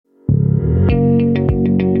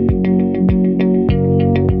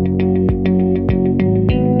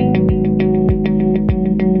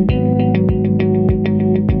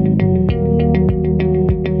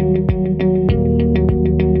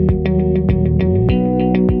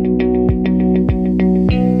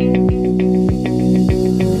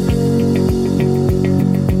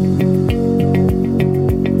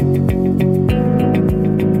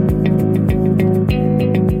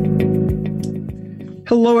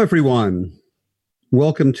everyone.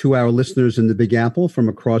 Welcome to our listeners in the Big Apple from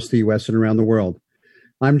across the U.S. and around the world.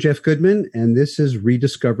 I'm Jeff Goodman, and this is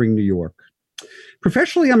Rediscovering New York.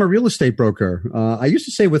 Professionally, I'm a real estate broker. I used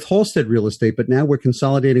to say with Halstead Real Estate, but now we're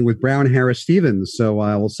consolidating with Brown Harris Stevens. So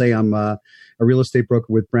I will say I'm a real estate broker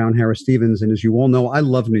with Brown Harris Stevens. And as you all know, I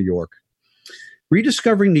love New York.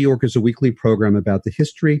 Rediscovering New York is a weekly program about the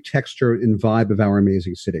history, texture, and vibe of our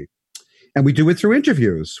amazing city. And we do it through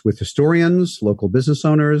interviews with historians, local business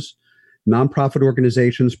owners, nonprofit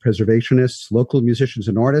organizations, preservationists, local musicians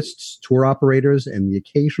and artists, tour operators, and the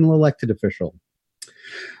occasional elected official.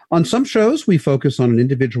 On some shows, we focus on an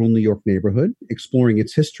individual New York neighborhood, exploring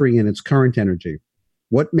its history and its current energy.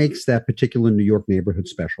 What makes that particular New York neighborhood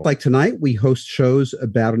special? Like tonight, we host shows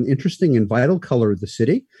about an interesting and vital color of the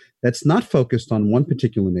city that's not focused on one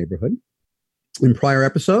particular neighborhood. In prior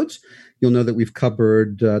episodes, you'll know that we've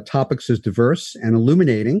covered topics as diverse and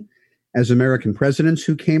illuminating as American presidents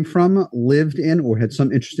who came from, lived in, or had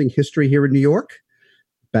some interesting history here in New York.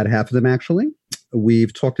 About half of them, actually.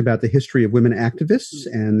 We've talked about the history of women activists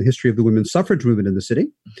and the history of the women's suffrage movement in the city.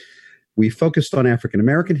 We focused on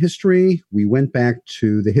African-American history. We went back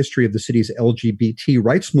to the history of the city's LGBT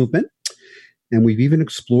rights movement. And we've even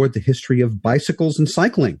explored the history of bicycles and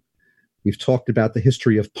cycling. We've talked about the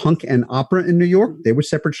history of punk and opera in New York. They were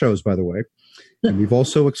separate shows, by the way. And we've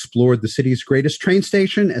also explored the city's greatest train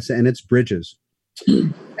station and its bridges.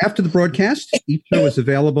 After the broadcast, each show is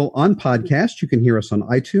available on podcast. You can hear us on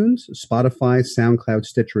iTunes, Spotify, SoundCloud,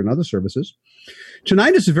 Stitcher, and other services.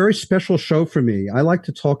 Tonight is a very special show for me. I like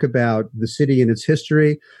to talk about the city and its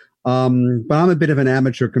history, but I'm a bit of an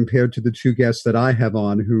amateur compared to the two guests that I have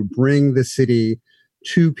on who bring the city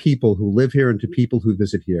to people who live here and to people who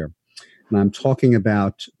visit here. And I'm talking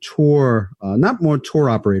about not more tour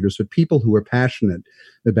operators, but people who are passionate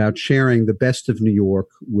about sharing the best of New York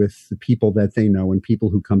with the people that they know and people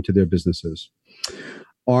who come to their businesses.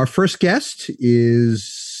 Our first guest is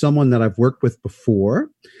someone that I've worked with before.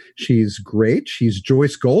 She's great. She's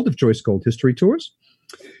Joyce Gold of Joyce Gold History Tours.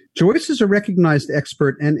 Joyce is a recognized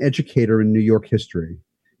expert and educator in New York history,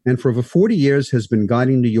 and for over 40 years has been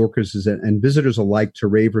guiding New Yorkers and visitors alike to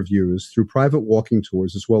rave reviews through private walking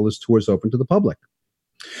tours as well as tours open to the public.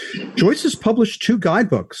 Joyce has published 2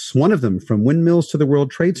 guidebooks, one of them From Windmills to the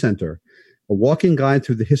World Trade Center, a walking guide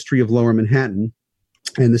through the history of Lower Manhattan,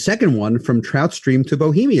 and the second one, From Trout Stream to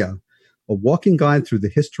Bohemia, a walking guide through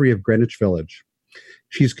the history of Greenwich Village.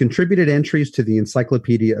 She's contributed entries to the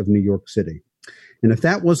Encyclopedia of New York City. And if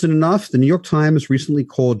that wasn't enough, the New York Times recently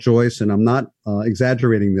called Joyce, and I'm not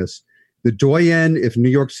exaggerating this, the doyen of New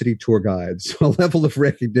York City tour guides, a level of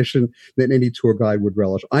recognition that any tour guide would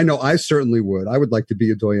relish. I know I certainly would. I would like to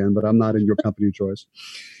be a doyen, but I'm not in your company, Joyce.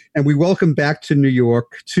 And we welcome back to New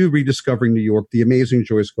York, to Rediscovering New York, the amazing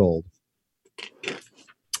Joyce Gold.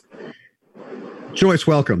 Joyce,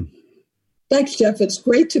 welcome. Thanks, Jeff. It's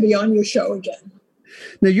great to be on your show again.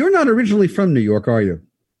 Now, you're not originally from New York, are you?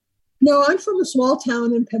 No, I'm from a small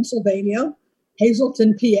town in Pennsylvania.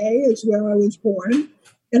 Hazleton, PA is where I was born.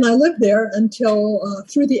 And I lived there until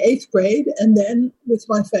through the 8th grade. And then with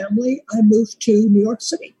my family, I moved to New York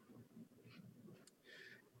City.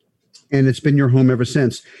 And it's been your home ever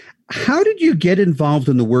since. How did you get involved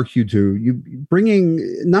in the work you do? You bringing,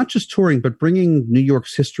 not just touring, but bringing New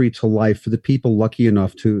York's history to life for the people lucky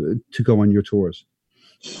enough to go on your tours?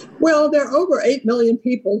 Well, there are over 8 million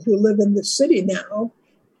people who live in the city now.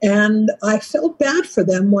 And I felt bad for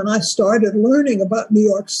them when I started learning about New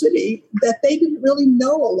York City, that they didn't really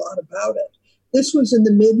know a lot about it. This was in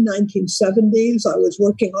the mid-1970s. I was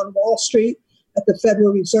working on Wall Street at the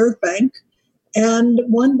Federal Reserve Bank. And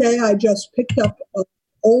one day I just picked up an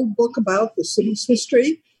old book about the city's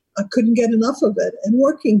history. I couldn't get enough of it. And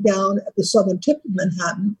working down at the southern tip of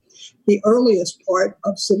Manhattan, the earliest part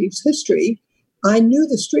of city's history, I knew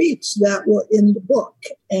the streets that were in the book,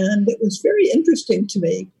 and it was very interesting to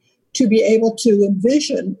me to be able to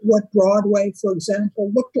envision what Broadway, for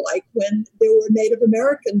example, looked like when there were Native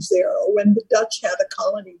Americans there or when the Dutch had a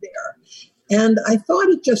colony there. And I thought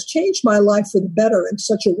it just changed my life for the better in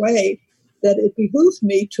such a way that it behooved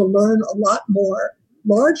me to learn a lot more,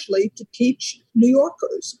 largely to teach New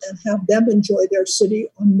Yorkers and have them enjoy their city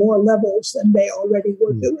on more levels than they already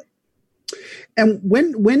were doing. And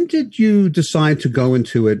when did you decide to go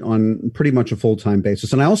into it on pretty much a full-time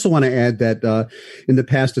basis? And I also want to add that in the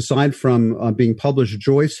past, aside from being published,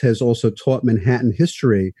 Joyce has also taught Manhattan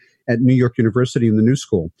history at New York University in the New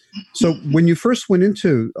School. So when you first went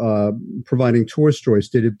into providing tours, Joyce,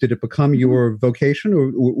 did it become your vocation,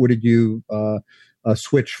 or did you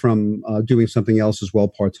switch from doing something else as well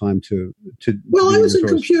part-time to Well, I was in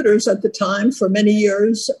tours? computers at the time for many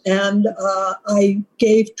years, and I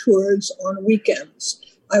gave tours on weekends.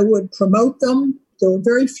 I would promote them. There were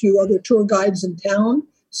very few other tour guides in town.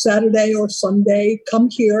 Saturday or Sunday, come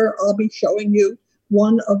here, I'll be showing you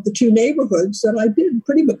one of the two neighborhoods that I did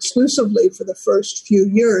pretty much exclusively for the first few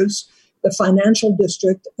years, the Financial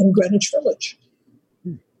District and Greenwich Village.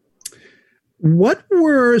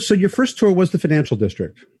 So your first tour was the Financial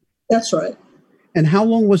District? That's right. And how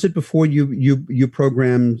long was it before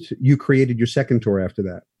you created your second tour after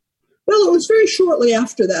that? Well, it was very shortly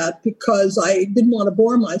after that because I didn't want to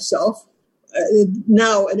bore myself.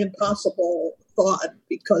 Now an impossible thought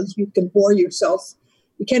because you can bore yourself.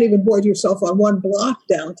 You can't even bore yourself on one block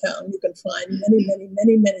downtown. You can find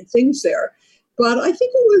many things there. But I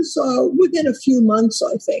think it was within a few months,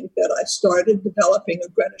 I think, that I started developing a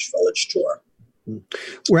Greenwich Village tour.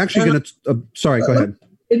 We're actually going to, sorry, go ahead.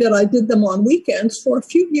 That I did them on weekends for a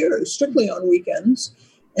few years, strictly on weekends.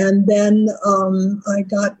 And then I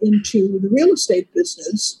got into the real estate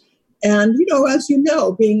business. And, as you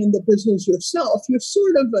know, being in the business yourself, you're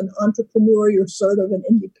sort of an entrepreneur, you're sort of an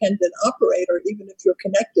independent operator, even if you're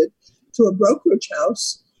connected to a brokerage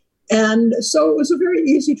house. And so it was a very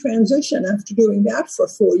easy transition after doing that for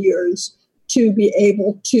 4 years to be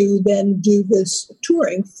able to then do this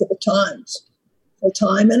touring full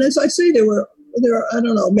time. And as I say, there are, I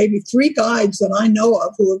don't know, maybe 3 guides that I know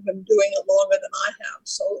of who have been doing it longer than I have.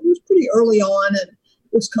 So it was pretty early on and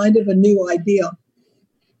it was kind of a new idea.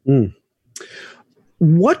 Mm.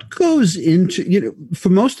 What goes into, for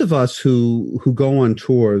most of us who go on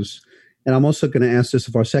tours, and I'm also going to ask this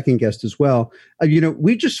of our second guest as well,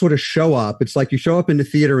 we just sort of show up. It's like you show up in the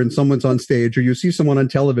theater and someone's on stage, or you see someone on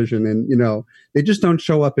television and, they just don't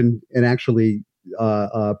show up and actually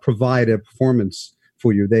provide a performance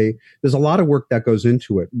for you. There's a lot of work that goes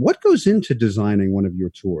into it. What goes into designing one of your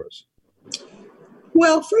tours?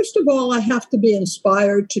 Well, first of all, I have to be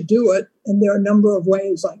inspired to do it. And there are a number of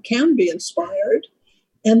ways I can be inspired.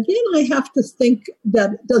 And then I have to think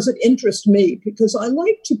that, does it interest me? Because I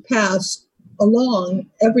like to pass along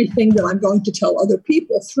everything that I'm going to tell other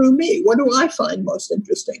people through me. What do I find most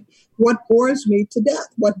interesting? What bores me to death?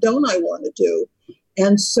 What don't I want to do?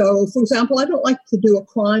 And so, for example, I don't like to do a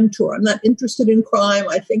crime tour. I'm not interested in crime.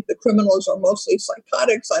 I think the criminals are mostly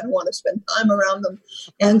psychotics. I don't want to spend time around them.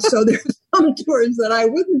 And so there's some tours that I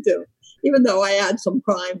wouldn't do, even though I add some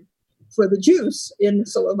crime for the juice in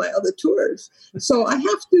some of my other tours. So I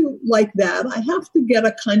have to like that. I have to get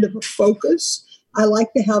a kind of a focus. I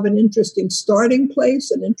like to have an interesting starting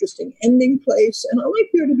place, an interesting ending place, and I like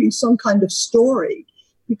there to be some kind of story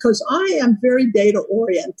because I am very data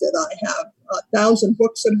oriented. I have 1,000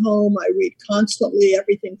 books at home. I read constantly,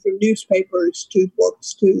 everything from newspapers to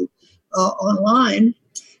books to online.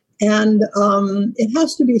 And it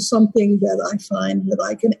has to be something that I find that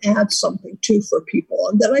I can add something to for people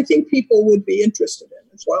and that I think people would be interested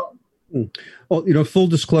in as well. Well, full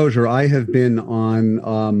disclosure, I have been on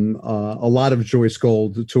a lot of Joyce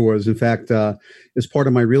Gold tours. In fact, as part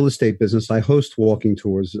of my real estate business, I host walking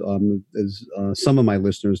tours, as some of my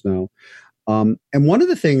listeners know. And one of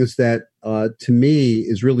the things that to me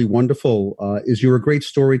is really wonderful is you're a great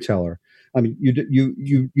storyteller. I mean,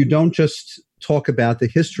 you don't just talk about the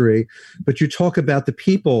history, but you talk about the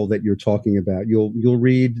people that you're talking about. You'll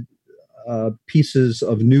read pieces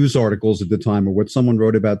of news articles at the time, or what someone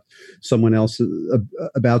wrote about someone else,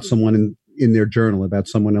 about someone in their journal, about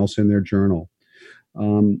someone else in their journal.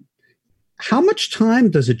 How much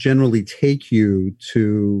time does it generally take you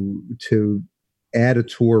to add a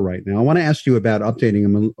tour right now? I want to ask you about updating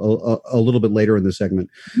them a little bit later in the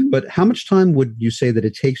segment, but how much time would you say that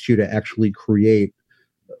it takes you to actually create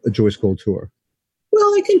a Joyce Gold tour?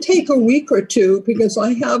 Well, it can take a week or two because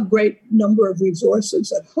I have great number of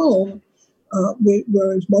resources at home,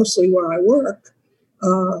 whereas mostly where I work.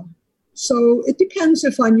 So it depends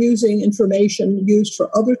if I'm using information used for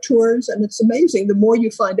other tours. And it's amazing. The more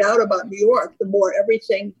you find out about New York, the more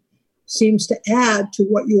everything seems to add to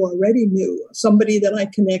what you already knew. Somebody that I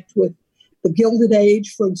connect with, the Gilded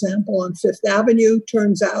Age, for example, on Fifth Avenue,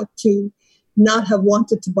 turns out to not have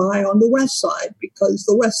wanted to buy on the West Side because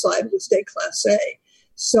the West Side was day class A.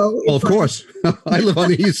 So, well, of course, I live on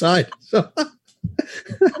the East Side. So. And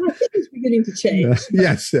I think it's beginning to change.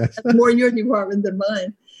 Yes. More in your department than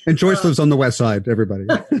mine. And Joyce lives on the West Side. Everybody.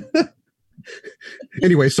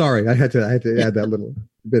 Anyway, sorry, I had to add that little.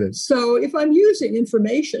 So if I'm using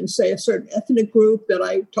information, say a certain ethnic group that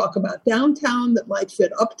I talk about downtown that might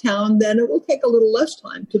fit uptown, then it will take a little less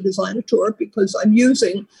time to design a tour because I'm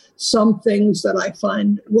using some things that I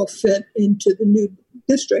find will fit into the new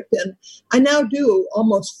district. And I now do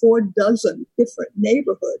almost 4 dozen different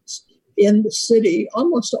neighborhoods in the city,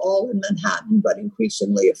 almost all in Manhattan, but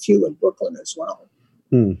increasingly a few in Brooklyn as well.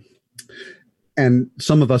 And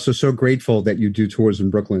some of us are so grateful that you do tours in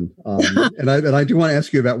Brooklyn. And I do want to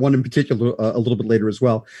ask you about one in particular a little bit later as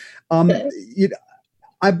well. Okay.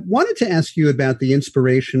 I wanted to ask you about the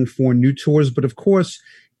inspiration for new tours, but of course,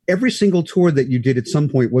 every single tour that you did at some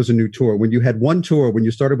point was a new tour. When you had one tour, when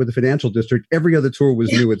you started with the Financial District, every other tour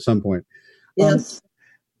was new at some point. Yes.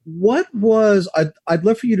 I'd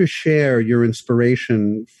love for you to share your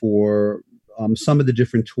inspiration for some of the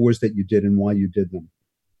different tours that you did and why you did them.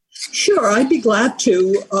 Sure, I'd be glad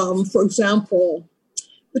to. For example,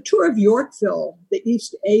 the tour of Yorkville, the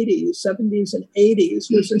East 80s, 70s, and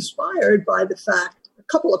 80s was inspired by the fact, a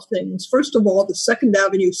couple of things. First of all, the Second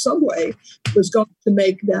Avenue subway was going to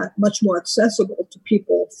make that much more accessible to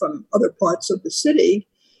people from other parts of the city,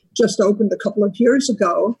 just opened a couple of years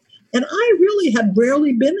ago. And I really had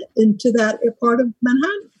rarely been into that part of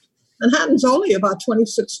Manhattan. Manhattan's only about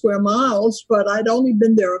 26 square miles, but I'd only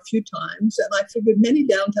been there a few times, and I figured many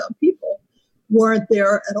downtown people weren't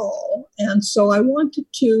there at all. And so I wanted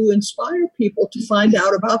to inspire people to find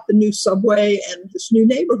out about the new subway and this new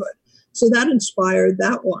neighborhood. So that inspired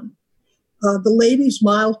that one. The Ladies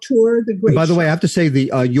Mile Tour, the great. By the way, I have to say the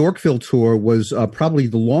Yorkville tour was probably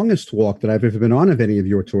the longest walk that I've ever been on of any of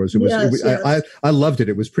your tours. Yes. I loved it.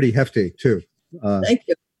 It was pretty hefty, too. Thank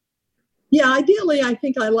you. Yeah, ideally, I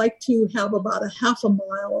think I like to have about a half a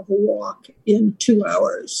mile of a walk in 2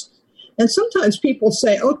 hours. And sometimes people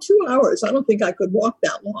say, 2 hours, I don't think I could walk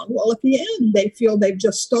that long. Well, at the end, they feel they've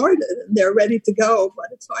just started and they're ready to go. But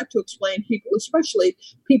it's hard to explain to people, especially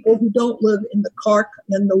people who don't live in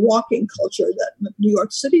the walking culture that New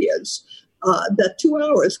York City is, that 2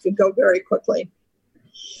 hours could go very quickly.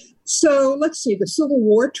 So let's see, the Civil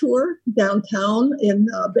War tour downtown in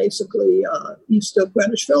basically east of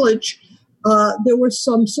Greenwich Village. There were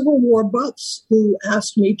some Civil War buffs who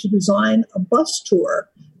asked me to design a bus tour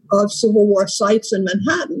of Civil War sites in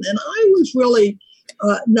Manhattan. And I was really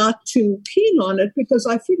not too keen on it because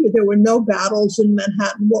I figured there were no battles in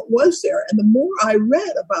Manhattan. What was there? And the more I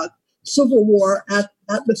read about Civil War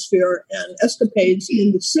atmosphere and escapades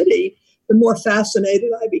in the city, the more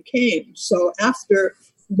fascinated I became. So after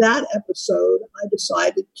that episode, I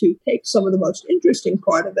decided to take some of the most interesting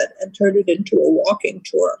part of it and turn it into a walking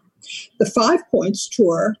tour. The 5 Points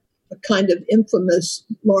tour, a kind of infamous,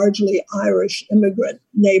 largely Irish immigrant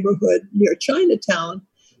neighborhood near Chinatown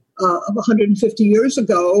of 150 years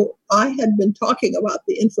ago, I had been talking about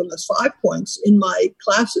the infamous 5 Points in my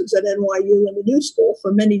classes at NYU and the New School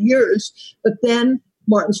for many years. But then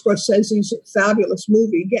Martin Scorsese's fabulous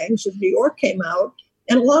movie, Gangs of New York, came out,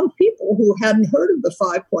 and a lot of people who hadn't heard of the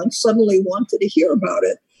 5 Points suddenly wanted to hear about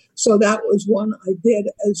it. So that was one I did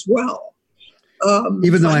as well.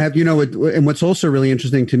 Even though I have, and what's also really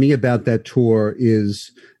interesting to me about that tour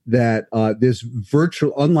is that there's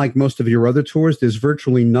unlike most of your other tours, there's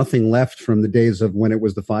virtually nothing left from the days of when it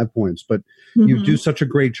was the 5 Points. But you do such a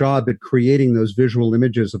great job at creating those visual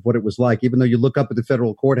images of what it was like, even though you look up at the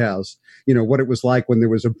federal courthouse, what it was like when there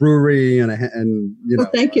was a brewery and Well,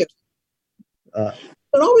 thank you.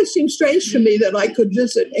 It always seemed strange to me that I could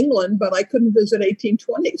visit England, but I couldn't visit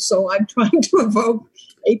 1820. So I'm trying to evoke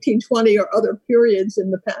 1820 or other periods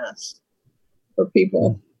in the past for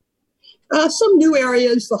people. Some new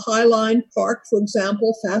areas, the High Line Park, for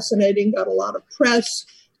example, fascinating, got a lot of press.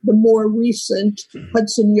 The more recent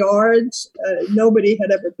Hudson Yards, nobody had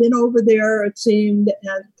ever been over there, it seemed,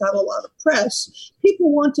 and got a lot of press.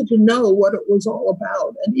 People wanted to know what it was all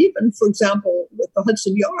about. And even, for example, with the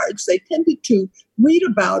Hudson Yards, they tended to read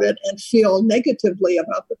about it and feel negatively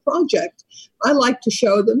about the project. I like to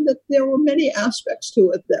show them that there were many aspects to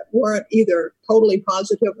it that weren't either totally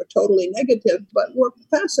positive or totally negative, but were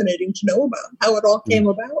fascinating to know about, how it all came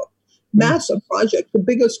about. Massive project, the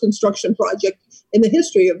biggest construction project in the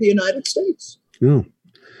history of the United States. Oh.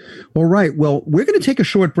 All right. Well, we're going to take a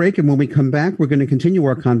short break, and when we come back, we're going to continue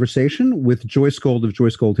our conversation with Joyce Gold of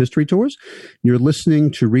Joyce Gold History Tours. You're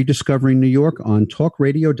listening to Rediscovering New York on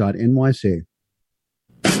talkradio.nyc.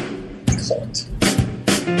 Excellent.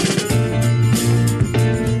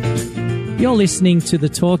 You're listening to the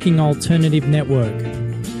Talking Alternative Network.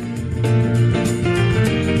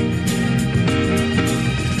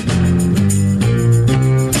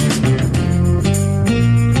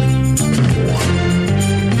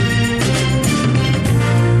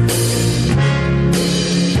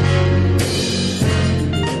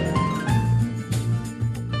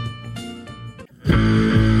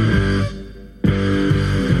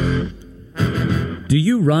 Do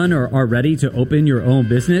you run or are ready to open your own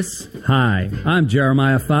business? Hi, I'm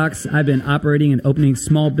Jeremiah Fox. I've been operating and opening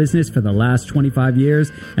small business for the last 25 years,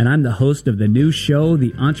 and I'm the host of the new show,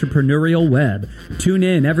 The Entrepreneurial Web. Tune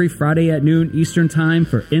in every Friday at noon Eastern Time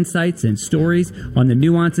for insights and stories on the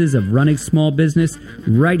nuances of running small business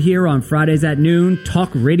right here on Fridays at noon,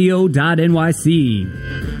 talkradio.nyc.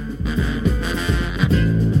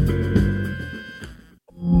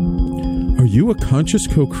 Are you a conscious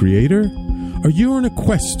co-creator? Are you on a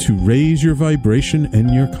quest to raise your vibration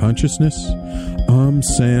and your consciousness? I'm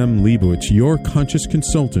Sam Leibowitz, your conscious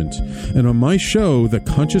consultant, and on my show, The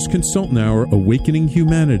Conscious Consultant Hour, Awakening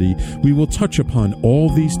Humanity, we will touch upon all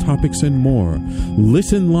these topics and more.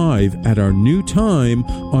 Listen live at our new time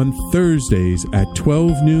on Thursdays at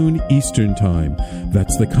 12 noon Eastern Time.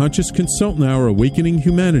 That's The Conscious Consultant Hour, Awakening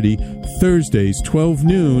Humanity, Thursdays 12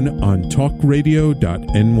 noon on talkradio.nyc.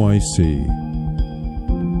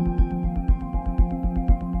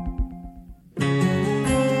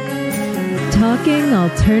 Talking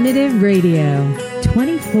Alternative Radio,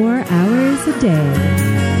 24 hours a day.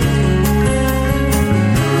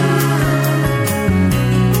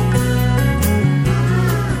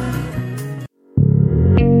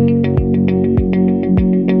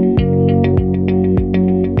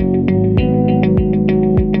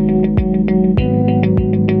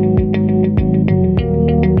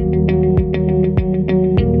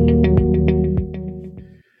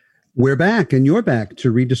 We're back, and you're back to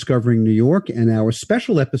Rediscovering New York and our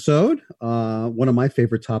special episode, one of my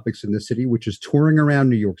favorite topics in the city, which is touring around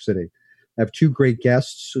New York City. I have two great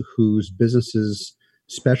guests whose businesses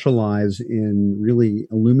specialize in really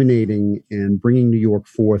illuminating and bringing New York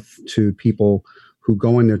forth to people who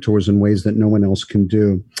go on their tours in ways that no one else can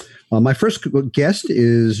do. My first guest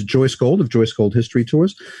is Joyce Gold of Joyce Gold History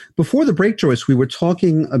Tours. Before the break, Joyce, we were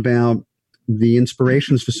talking about the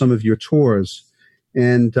inspirations for some of your tours.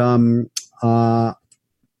 And one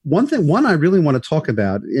I really want to talk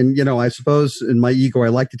about, and I suppose in my ego I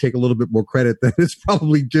like to take a little bit more credit than it's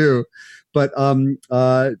probably due. But do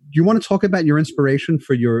you want to talk about your inspiration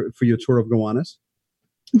for your tour of Gowanus?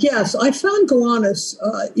 Yes, I found Gowanus,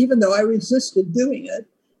 even though I resisted doing it,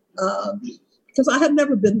 because I had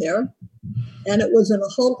never been there, and it was in a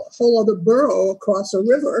whole other borough across a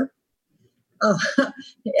river.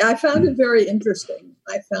 I found it very interesting.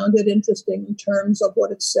 I found it interesting in terms of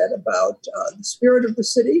what it said about the spirit of the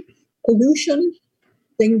city, pollution,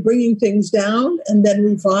 bringing things down, and then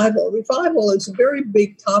revival. Revival is a very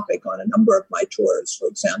big topic on a number of my tours. For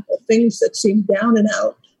example, things that seem down and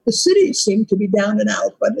out. The cities seem to be down and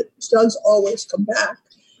out, but it does always come back.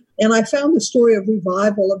 And I found the story of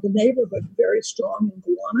revival of the neighborhood very strong in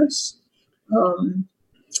Gowanus.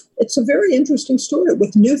 It's a very interesting story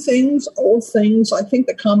with new things, old things. I think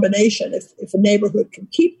the combination, if a neighborhood can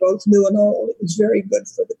keep both new and old, is very good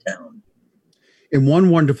for the town. And one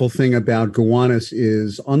wonderful thing about Gowanus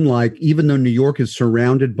is, unlike, even though New York is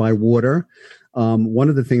surrounded by water, one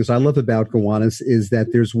of the things I love about Gowanus is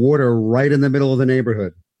that there's water right in the middle of the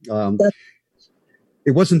neighborhood.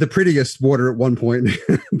 It wasn't the prettiest water at one point,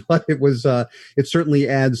 but it was. It certainly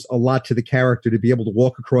adds a lot to the character to be able to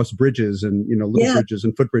walk across bridges and little bridges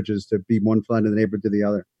and footbridges to be one side of the neighborhood to the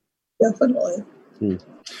other. Definitely.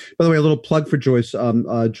 By the way, a little plug for Joyce.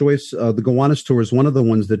 Joyce, the Gowanus tour is one of the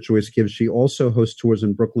ones that Joyce gives. She also hosts tours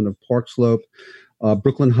in Brooklyn of Park Slope,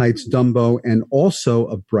 Brooklyn Heights, Dumbo, and also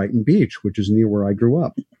of Brighton Beach, which is near where I grew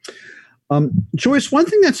up. Joyce, one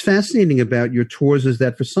thing that's fascinating about your tours is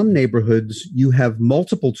that for some neighborhoods, you have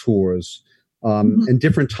multiple tours and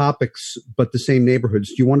different topics, but the same neighborhoods.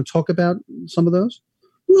 Do you want to talk about some of those?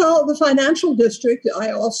 Well, the financial district, I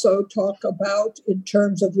also talk about in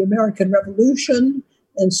terms of the American Revolution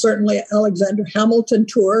and certainly Alexander Hamilton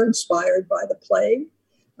tour inspired by the play.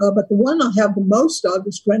 But the one I have the most of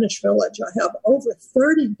is Greenwich Village. I have over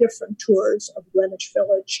 30 different tours of Greenwich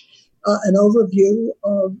Village. An overview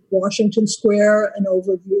of Washington Square, an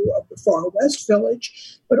overview of the Far West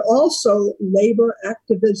Village, but also labor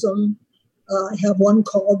activism. I have one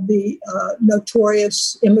called the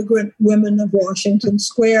Notorious Immigrant Women of Washington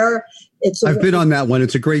Square. I've been on that one.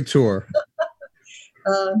 It's a great tour.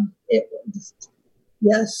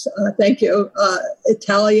 Yes, thank you.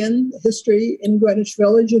 Italian history in Greenwich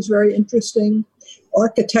Village is very interesting.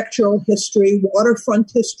 Architectural history, waterfront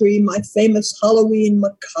history, my famous Halloween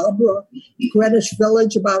macabre, Greenwich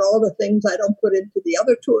Village, about all the things I don't put into the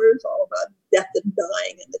other tours, all about death and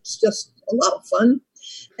dying, and it's just a lot of fun,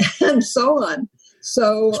 and so on.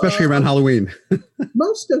 So, especially around Halloween.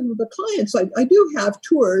 Most of the clients, I do have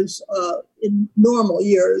tours in normal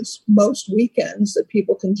years, most weekends that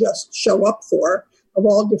people can just show up for. of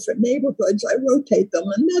all different neighborhoods. I rotate them,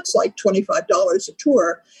 and that's like $25 a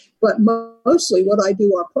tour. But mostly what I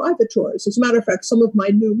do are private tours. As a matter of fact, some of my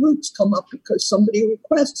new routes come up because somebody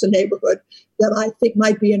requests a neighborhood that I think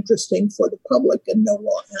might be interesting for the public and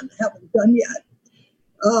haven't done yet.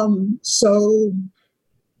 So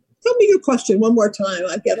tell me your question one more time.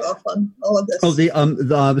 I get off on all of this.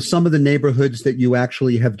 Oh, some of the neighborhoods that you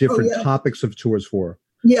actually have different topics of tours for.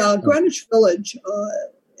 Yeah, Greenwich Village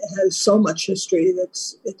has so much history.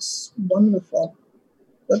 It's wonderful.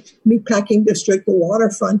 The meatpacking district, the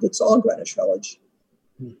waterfront, it's all Greenwich Village.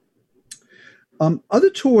 Other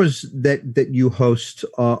tours that you host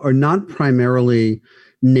are not primarily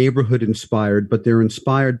neighborhood inspired, but they're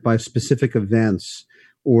inspired by specific events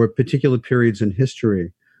or particular periods in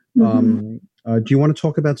history. Do you want to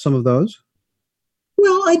talk about some of those?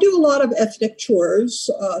 Well, I do a lot of ethnic tours,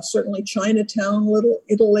 certainly Chinatown, Little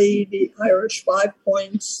Italy, the Irish Five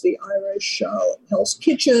Points, the Irish Hell's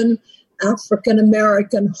Kitchen,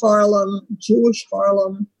 African-American Harlem, Jewish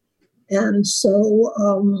Harlem. And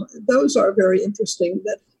so those are very interesting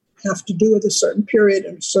that have to do with a certain period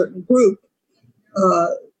and a certain group.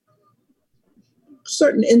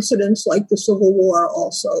 Certain incidents like the Civil War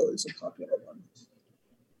also is a popular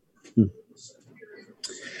one.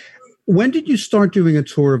 When did you start doing a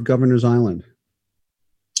tour of Governor's Island?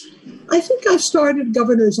 I think I started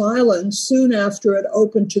Governor's Island soon after it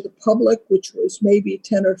opened to the public, which was maybe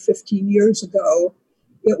 10 or 15 years ago.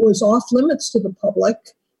 It was off limits to the public.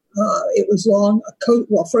 It was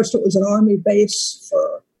first it was an Army base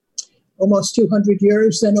for almost 200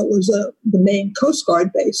 years. Then it was the main Coast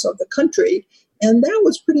Guard base of the country. And that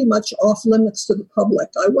was pretty much off limits to the public.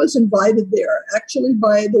 I was invited there actually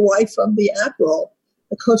by the wife of the admiral,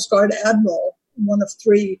 the Coast Guard admiral, one of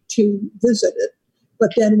three, to visit it. But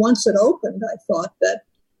then once it opened, I thought that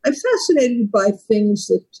I'm fascinated by things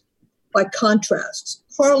by contrasts.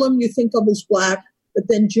 Harlem you think of as black, but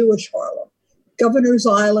then Jewish Harlem. Governor's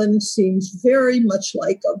Island seems very much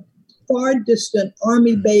like a far distant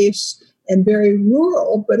Army base and very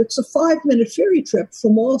rural, but it's a 5-minute ferry trip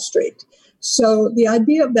from Wall Street. So the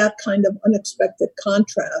idea of that kind of unexpected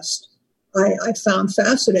contrast I found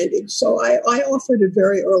fascinating. So I offered it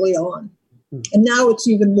very early on. And now it's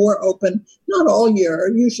even more open, not all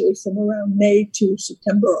year, usually from around May to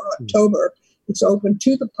September or October. It's open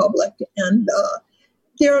to the public. And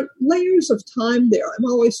there are layers of time there. I'm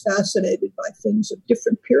always fascinated by things of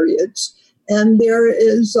different periods. And there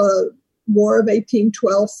is a War of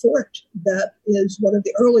 1812 fort that is one of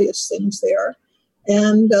the earliest things there.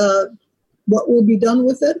 And what will be done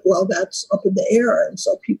with it? Well, that's up in the air. And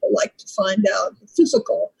so people like to find out the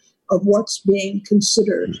physical of what's being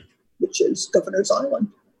considered, which is Governor's Island.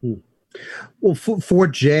 Well,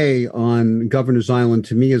 Fort J on Governor's Island,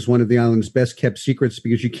 to me, is one of the island's best kept secrets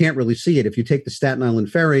because you can't really see it. If you take the Staten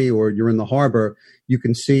Island ferry or you're in the harbor, you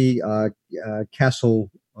can see Castle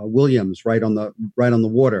Williams right on the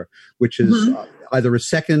water, which is either a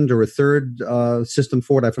second or a third system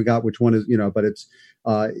fort. I forgot which one is, but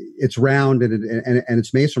it's round and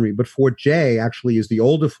it's masonry. But Fort J actually is the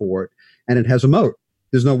older fort, and it has a moat.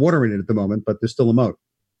 There's no water in it at the moment, but there's still a moat.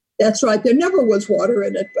 That's right. There never was water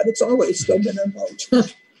in it, but it's always still been a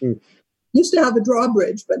moat. Used to have a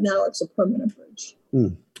drawbridge, but now it's a permanent bridge.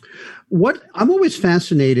 What I'm always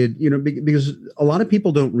fascinated, because a lot of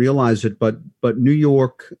people don't realize it, but New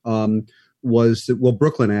York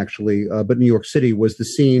Brooklyn actually, but New York City was the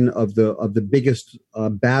scene of the biggest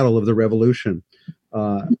battle of the Revolution.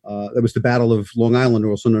 That was the Battle of Long Island,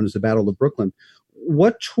 also known as the Battle of Brooklyn.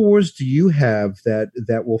 What tours do you have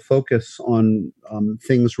that will focus on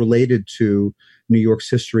things related to New York's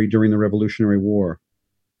history during the Revolutionary War?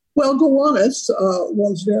 Well, Gowanus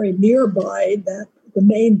was very nearby the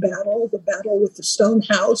main battle, the battle with the Stone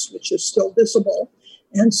House, which is still visible.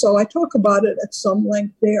 And so I talk about it at some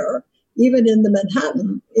length there. Even in the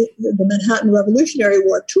Manhattan Revolutionary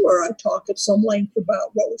War tour, I talk at some length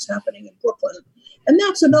about what was happening in Brooklyn. And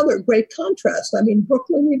that's another great contrast. I mean,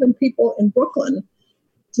 Brooklyn, even people in Brooklyn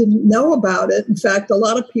didn't know about it. In fact, a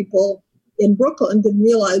lot of people in Brooklyn didn't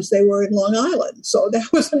realize they were in Long Island. So that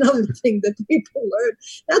was another thing that people learned.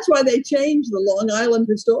 That's why they changed the Long Island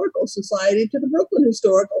Historical Society to the Brooklyn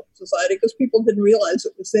Historical Society, because people didn't realize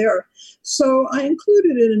it was there. So I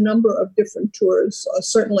included in a number of different tours.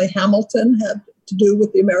 Certainly Hamilton had to do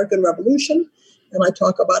with the American Revolution. And I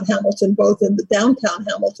talk about Hamilton both in the downtown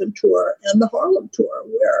Hamilton tour and the Harlem tour,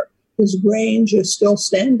 where his Grange is still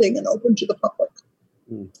standing and open to the public.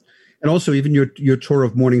 And also, even your tour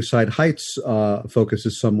of Morningside Heights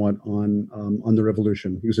focuses somewhat on the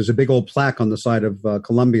Revolution, because there's a big old plaque on the side of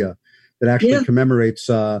Columbia that actually commemorates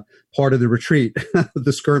part of the retreat,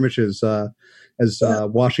 the skirmishes, as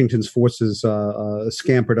Washington's forces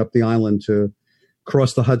scampered up the island to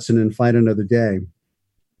cross the Hudson and fight another day.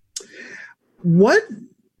 What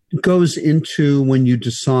goes into when you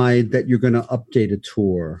decide that you're going to update a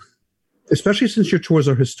tour, especially since your tours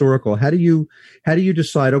are historical? How do you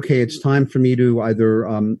decide, okay, it's time for me to either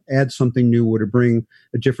add something new or to bring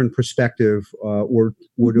a different perspective or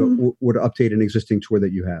to update an existing tour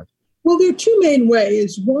that you have? Well, there are two main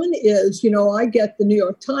ways. One is, I get the New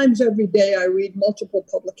York Times every day. I read multiple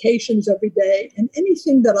publications every day, and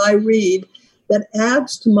anything that I read that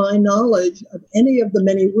adds to my knowledge of any of the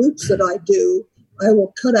many routes that I do, I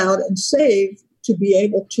will cut out and save to be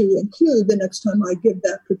able to include the next time I give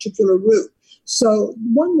that particular route. So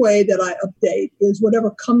one way that I update is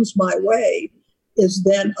whatever comes my way is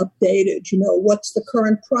then updated. What's the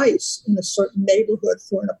current price in a certain neighborhood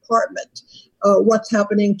for an apartment? What's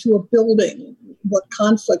happening to a building? What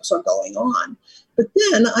conflicts are going on? But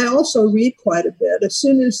then I also read quite a bit. As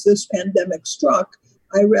soon as this pandemic struck,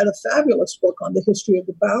 I read a fabulous book on the history of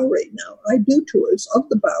the Bowery. Now, I do tours of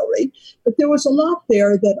the Bowery, but there was a lot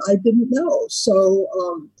there that I didn't know. So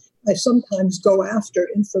I sometimes go after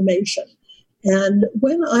information. And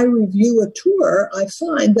when I review a tour, I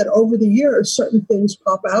find that over the years, certain things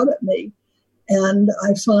pop out at me. And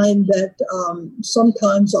I find that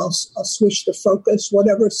sometimes I'll switch the focus,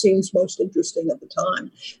 whatever seems most interesting at the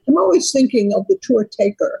time. I'm always thinking of the tour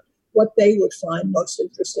taker, what they would find most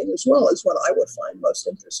interesting, as well as what I would find most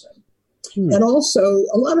interesting. And also,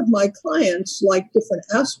 a lot of my clients like different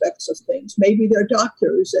aspects of things. Maybe they're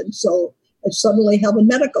doctors, and so they suddenly have a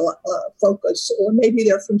medical focus, or maybe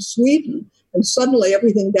they're from Sweden, and suddenly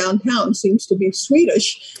everything downtown seems to be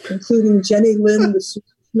Swedish, including Jenny Lind, the Swedish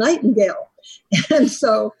Nightingale. And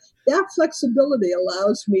so that flexibility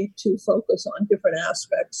allows me to focus on different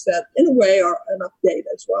aspects that, in a way, are an update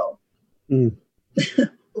as well.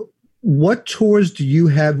 What tours do you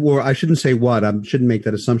have, or I shouldn't say what, I shouldn't make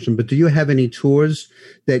that assumption, but do you have any tours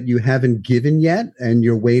that you haven't given yet and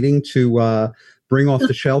you're waiting to bring off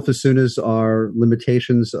the shelf as soon as our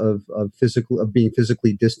limitations of being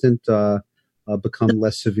physically distant become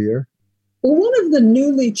less severe? Well, one of the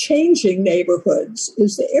newly changing neighborhoods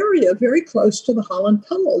is the area very close to the Holland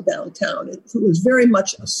Tunnel downtown. It was very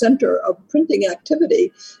much a center of printing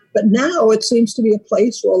activity, but now it seems to be a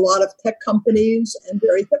place where a lot of tech companies and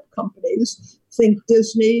very hip companies, think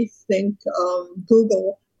Disney, think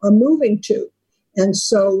Google, are moving to. And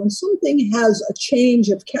so when something has a change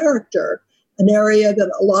of character, an area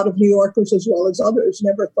that a lot of New Yorkers as well as others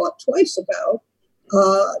never thought twice about,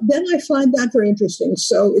 then I find that very interesting.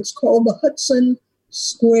 So it's called the Hudson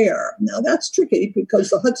Square. Now that's tricky because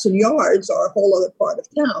the Hudson Yards are a whole other part of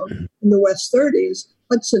town in the West 30s.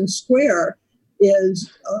 Hudson Square is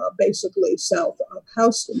basically south of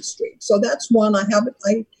Houston Street. So that's one I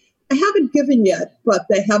haven't given yet, but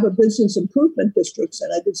they have a business improvement districts,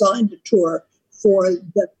 and I designed a tour for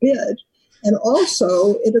the bid. And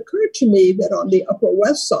also it occurred to me that on the Upper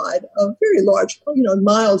West Side, a very large,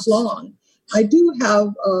 miles long, I do have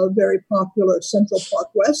a very popular Central Park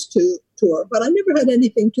West tour, but I never had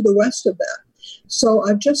anything to the west of that. So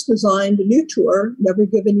I've just designed a new tour, never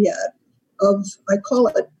given yet, I call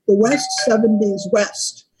it the West 70s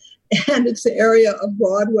West. And it's the area of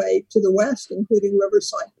Broadway to the west, including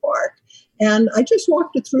Riverside Park. And I just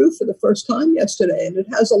walked it through for the first time yesterday, and it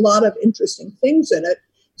has a lot of interesting things in it.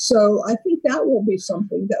 So I think that will be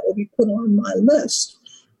something that will be put on my list.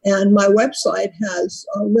 And my website has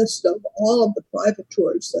a list of all of the private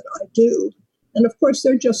tours that I do. And of course,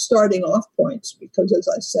 they're just starting off points because, as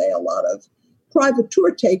I say, a lot of private tour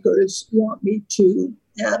takers want me to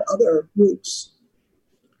add other routes.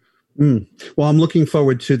 Well, I'm looking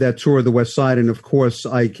forward to that tour of the West Side. And of course,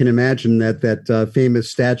 I can imagine that famous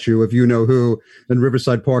statue of you-know-who in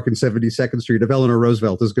Riverside Park and 72nd Street of Eleanor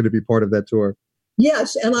Roosevelt is going to be part of that tour.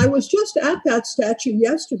 Yes, and I was just at that statue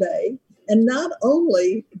yesterday. And not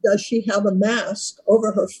only does she have a mask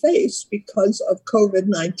over her face because of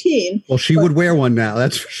COVID-19. Well, she would wear one now,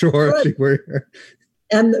 that's for sure.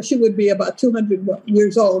 And she would be about 200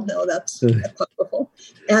 years old now. That's powerful.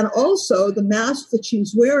 And also the mask that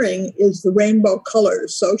she's wearing is the rainbow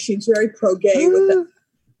colors. So she's very pro-gay with that.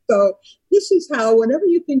 So this is how, whenever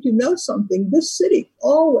you think you know something, this city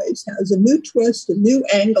always has a new twist, a new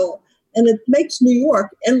angle, and it makes New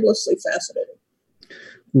York endlessly fascinating.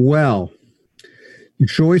 Well,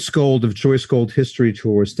 Joyce Gold of Joyce Gold History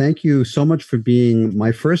Tours, thank you so much for being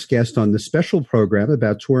my first guest on the special program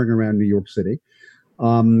about touring around New York City.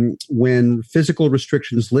 When physical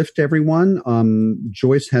restrictions lift, everyone,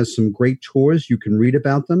 Joyce has some great tours. You can read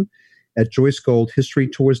about them at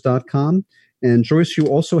JoyceGoldHistoryTours.com. And Joyce, you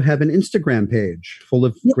also have an Instagram page full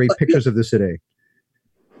of great pictures of the city.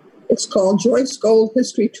 It's called Joyce Gold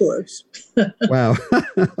History Tours. Wow.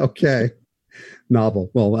 Okay.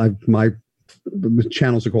 Novel. Well, my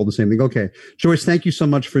channels are called the same thing. Okay. Joyce, thank you so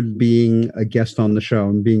much for being a guest on the show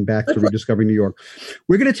and being back to Rediscovering New York.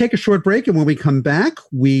 We're going to take a short break, and when we come back,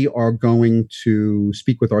 we are going to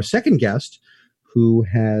speak with our second guest, who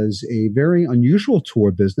has a very unusual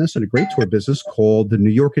tour business and a great tour business called the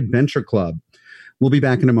New York Adventure Club. We'll be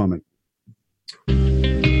back in a moment.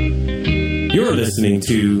 You're listening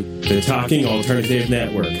to the Talking Alternative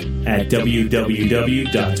Network at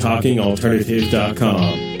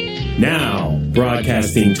www.talkingalternative.com. Now,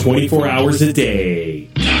 broadcasting 24 hours a day.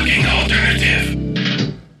 Talking Alternative.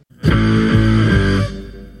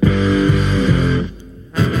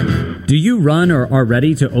 Do you run or are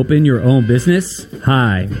ready to open your own business?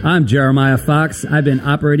 Hi, I'm Jeremiah Fox. I've been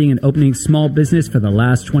operating and opening small business for the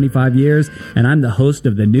last 25 years, and I'm the host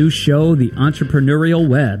of the new show, The Entrepreneurial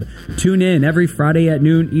Web. Tune in every Friday at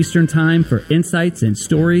noon Eastern Time for insights and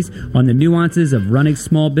stories on the nuances of running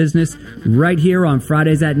small business right here on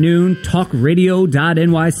Fridays at noon,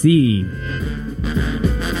 talkradio.nyc.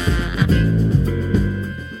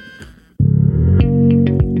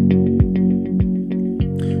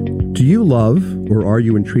 Do you love or are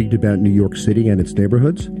you intrigued about New York City and its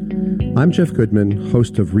neighborhoods? I'm Jeff Goodman,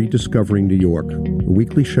 host of Rediscovering New York, a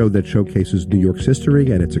weekly show that showcases New York's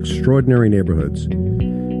history and its extraordinary neighborhoods.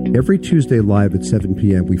 Every Tuesday live at 7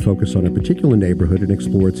 p.m., we focus on a particular neighborhood and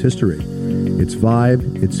explore its history, its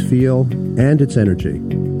vibe, its feel, and its energy.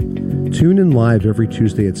 Tune in live every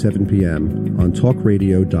Tuesday at 7 p.m. on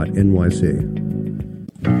talkradio.nyc.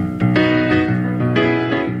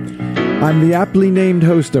 I'm the aptly named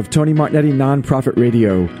host of Tony Martignetti Nonprofit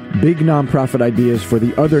Radio. Big nonprofit ideas for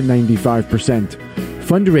the other 95%.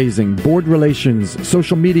 Fundraising, board relations,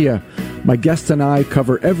 social media. My guests and I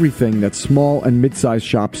cover everything that small and mid-sized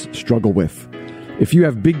shops struggle with. If you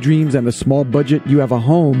have big dreams and a small budget, you have a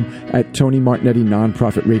home at Tony Martignetti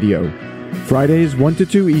Nonprofit Radio. Fridays 1 to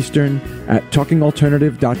 2 Eastern at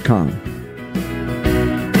talkingalternative.com.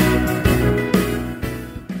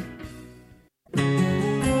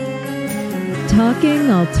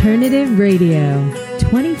 Talking Alternative Radio,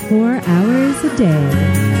 24 hours a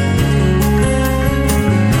day.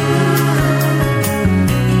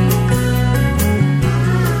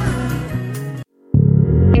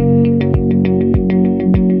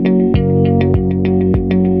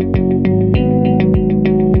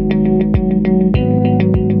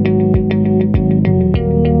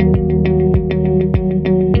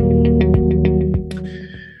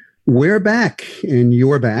 We're back, and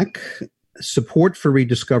you're back. Support for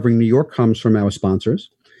Rediscovering New York comes from our sponsors.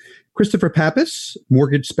 Christopher Pappas,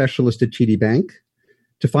 mortgage specialist at TD Bank.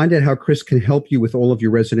 To find out how Chris can help you with all of your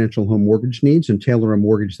residential home mortgage needs and tailor a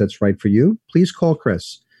mortgage that's right for you, please call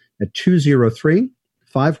Chris at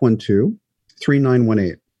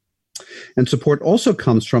 203-512-3918. And support also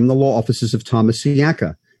comes from the law offices of Thomas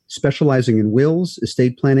Siaka, specializing in wills,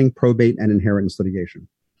 estate planning, probate, and inheritance litigation.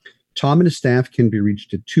 Tom and his staff can be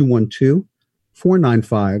reached at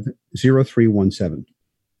 212-495-0317.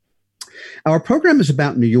 Our program is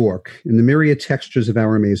about New York and the myriad textures of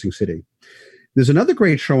our amazing city. There's another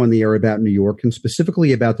great show on the air about New York and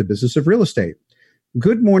specifically about the business of real estate.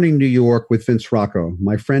 Good Morning New York with Vince Rocco,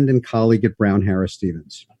 my friend and colleague at Brown Harris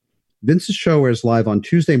Stevens. Vince's show airs live on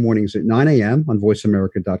Tuesday mornings at 9 a.m. on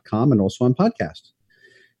voiceamerica.com and also on podcast.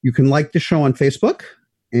 You can like the show on Facebook,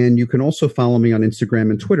 and you can also follow me on Instagram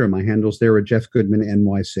and Twitter. My handles there are Jeff Goodman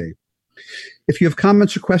NYC. If you have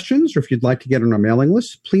comments or questions, or if you'd like to get on our mailing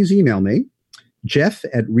list, please email me,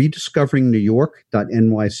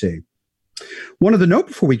 jeff@rediscoveringnewyork.nyc. One other note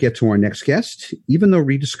before we get to our next guest: even though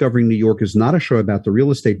Rediscovering New York is not a show about the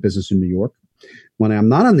real estate business in New York, when I'm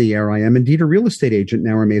not on the air, I am indeed a real estate agent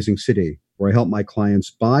in our amazing city, where I help my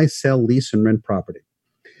clients buy, sell, lease, and rent property.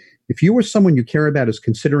 If you or someone you care about is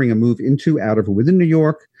considering a move into, out of, or within New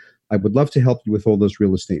York, I would love to help you with all those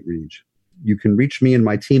real estate needs. You can reach me and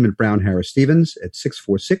my team at Brown Harris Stevens at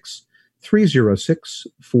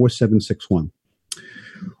 646-306-4761.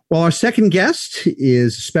 Well, our second guest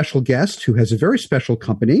is a special guest who has a very special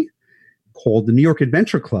company called the New York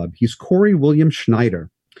Adventure Club. He's Corey William Schneider.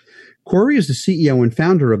 Corey is the CEO and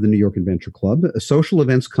founder of the New York Adventure Club, a social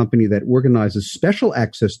events company that organizes special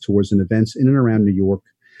access tours and events in and around New York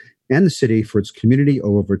and the city for its community of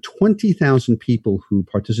over 20,000 people who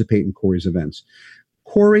participate in Corey's events.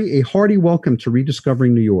 Corey, a hearty welcome to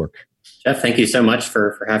Rediscovering New York. Jeff, thank you so much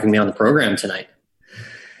for having me on the program tonight.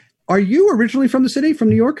 Are you originally from the city, from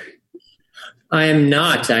New York? I am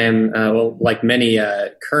not. I am, well, like many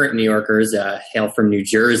current New Yorkers, hail from New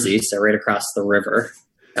Jersey, so right across the river.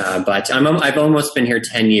 But I've almost been here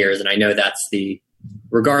 10 years, and I know that's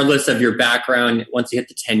regardless of your background, once you hit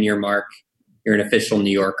the 10-year mark, you're an official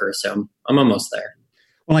New Yorker. So I'm almost there.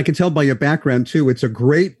 Well, I can tell by your background, too. It's a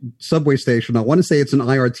great subway station. I want to say it's an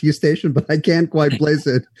IRT station, but I can't quite place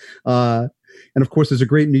it. And, of course, there's a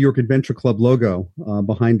great New York Adventure Club logo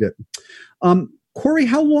behind it. Corey,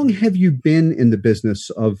 how long have you been in the business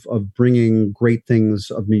of bringing great things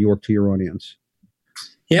of New York to your audience?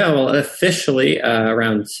 Yeah, well, officially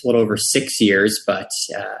around a little over 6 years, but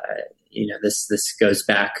this goes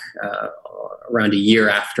back around a year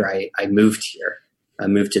after I moved here. I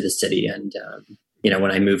moved to the city, and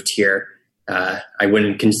when I moved here, I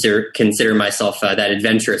wouldn't consider myself that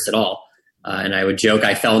adventurous at all. And I would joke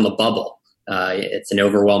I fell in the bubble. It's an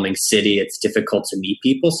overwhelming city. It's difficult to meet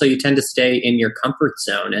people, so you tend to stay in your comfort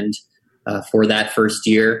zone. And for that first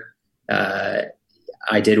year,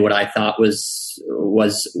 I did what I thought was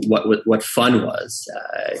what fun was: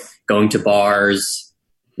 going to bars,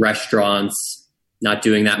 restaurants, not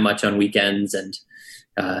doing that much on weekends, and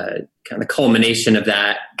kind of culmination of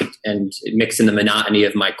that, and mixing the monotony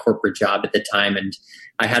of my corporate job at the time. And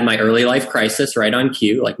I had my early life crisis right on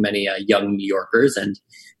cue, like many young New Yorkers, and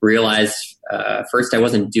realized first I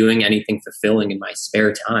wasn't doing anything fulfilling in my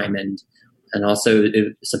spare time, and also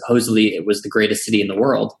supposedly it was the greatest city in the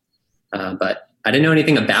world, but I didn't know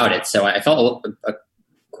anything about it, so I felt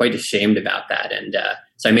quite ashamed about that, and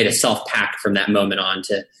so I made a self pact from that moment on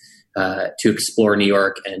to explore New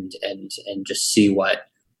York and just see what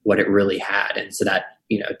it really had, and so that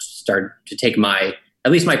started to take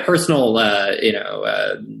at least my personal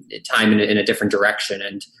time in a different direction.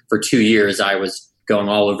 And for 2 years, I was going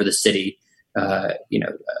all over the city,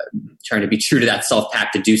 trying to be true to that self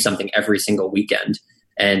pact to do something every single weekend.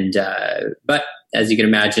 And but as you can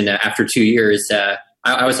imagine, after 2 years,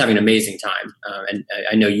 I was having an amazing time. And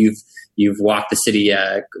I know you've walked the city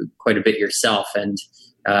quite a bit yourself, and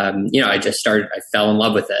I fell in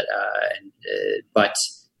love with it. But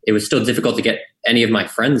it was still difficult to get any of my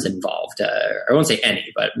friends involved. I won't say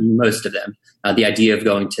any, but most of them. The idea of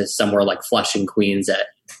going to somewhere like Flushing, Queens at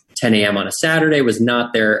 10 a.m. on a Saturday was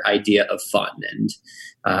not their idea of fun. And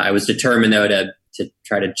I was determined, though, to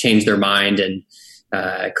try to change their mind, and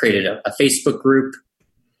created a Facebook group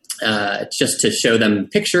just to show them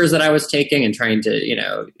pictures that I was taking and trying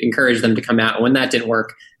to, encourage them to come out. And when that didn't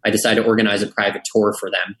work, I decided to organize a private tour for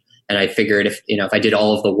them. And I figured if I did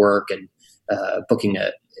all of the work and booking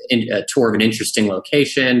a tour of an interesting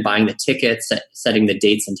location, buying the tickets, setting the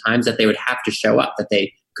dates and times, that they would have to show up, that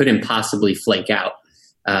they couldn't possibly flake out.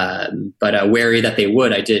 But wary that they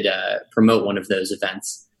would, I did promote one of those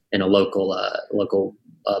events in a local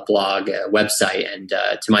blog website. And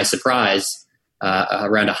to my surprise,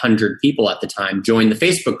 around 100 people at the time joined the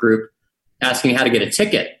Facebook group asking how to get a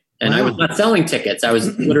ticket. And wow. I was not selling tickets. I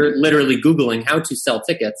was literally Googling how to sell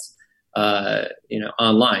tickets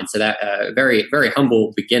online. So that very, very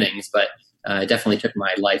humble beginnings, but it definitely took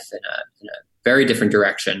my life in a very different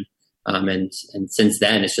direction. And since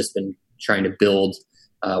then, it's just been trying to build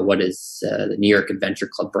what is the New York Adventure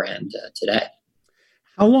Club brand today.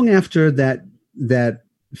 How long after that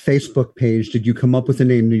Facebook page did you come up with the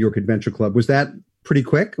name New York Adventure Club? Was that pretty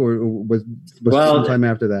quick, or was some time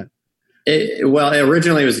after that?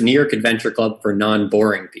 Originally it was New York Adventure Club for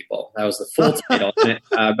non-boring people. That was the full title.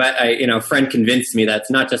 But a friend convinced me that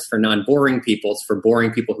it's not just for non-boring people; it's for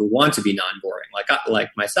boring people who want to be non-boring, like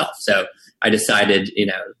myself. So I decided,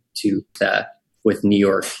 with New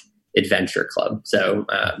York Adventure Club. So,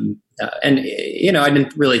 I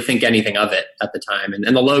didn't really think anything of it at the time,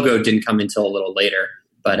 and the logo didn't come until a little later.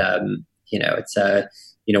 But it's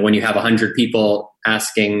when you have 100 people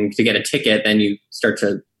asking to get a ticket, then you start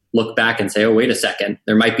to look back and say, oh, wait a second,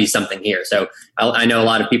 there might be something here. So I know a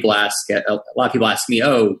lot of people ask me,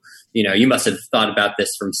 oh, you must have thought about this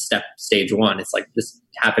from stage one. It's like this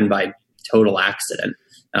happened by total accident.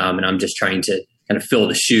 And I'm just trying to kind of fill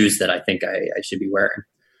the shoes that I think I should be wearing.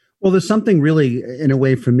 Well, there's something really, in a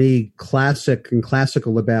way, for me,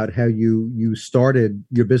 classical about how you started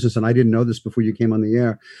your business. And I didn't know this before you came on the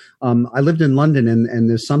air. I lived in London, and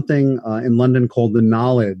there's something in London called the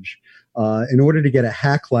knowledge. In order to get a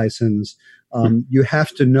hack license, you have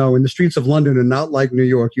to know, and the streets of London are not like New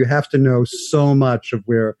York, you have to know so much of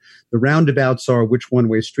where the roundabouts are, which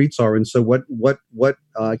one-way streets are. And so what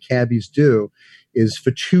cabbies do is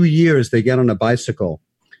for 2 years, they get on a bicycle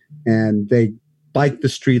and they bike the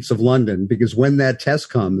streets of London, because when that test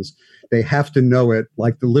comes, they have to know it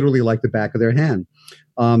literally like the back of their hand.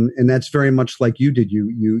 And that's very much like you did.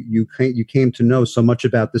 You came to know so much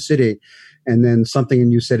about the city, and then something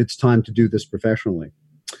in you said it's time to do this professionally.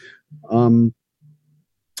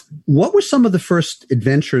 What were some of the first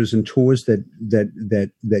adventures and tours that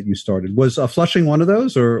you started? Was Flushing one of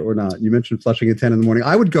those, or not? You mentioned Flushing at 10 in the morning.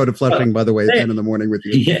 I would go to Flushing, by the way, at 10 in the morning with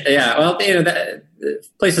you. Yeah. Well,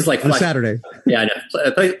 places like on Saturday. Yeah,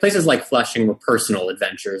 no, places like Flushing were personal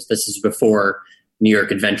adventures. This is before New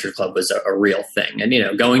York Adventure Club was a real thing,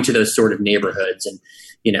 and going to those sort of neighborhoods, and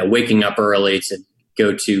waking up early to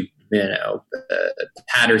go to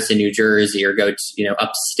Paterson, New Jersey, or go to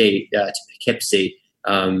upstate to Poughkeepsie.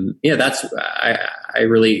 That's I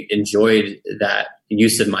really enjoyed that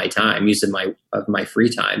use of my time, use of my free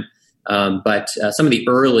time. But some of the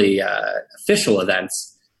early official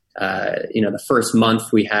events, the first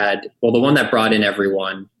month we had, the one that brought in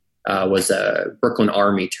everyone was a Brooklyn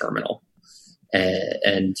Army Terminal,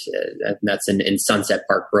 and that's in Sunset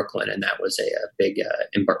Park, Brooklyn, and that was a big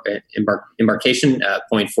embarkation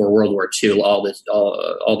point for World War II. All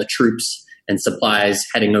the troops and supplies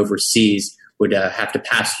heading overseas would have to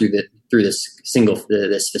pass through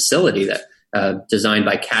this facility that designed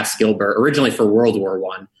by Cass Gilbert originally for World War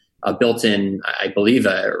I, built in, I believe,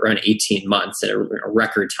 around 18 months at a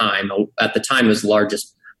record time. At the time, it was the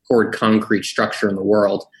largest poured concrete structure in the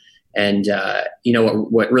world. And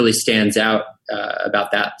what really stands out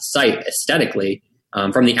about that site aesthetically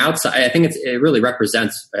from the outside, I think it really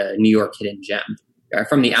represents a New York hidden gem.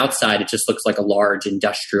 From the outside, it just looks like a large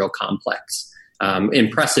industrial complex.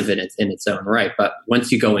 Impressive in its own right, but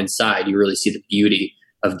once you go inside, you really see the beauty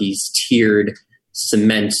of these tiered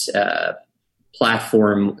cement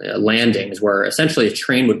platform landings, where essentially a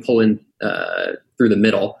train would pull in through the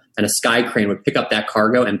middle, and a sky crane would pick up that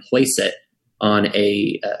cargo and place it on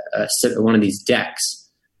one of these decks,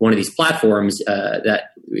 one of these platforms that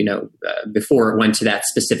before it went to that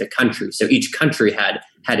specific country. So each country had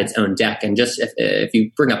its own deck, and just if you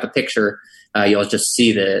bring up a picture. You'll just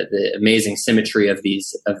see the amazing symmetry of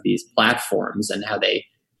these platforms and how they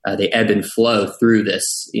ebb and flow through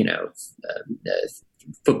this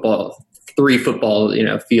three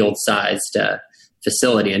football field sized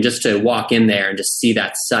facility, and just to walk in there and just see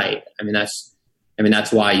that site.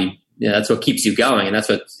 That's why that's what keeps you going, and that's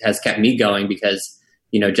what has kept me going, because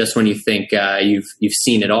just when you think you've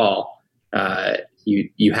seen it all.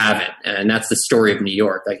 You haven't. And that's the story of New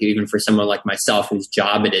York. Like, even for someone like myself, whose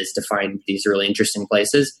job it is to find these really interesting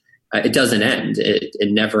places, it doesn't end.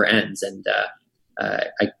 It never ends. And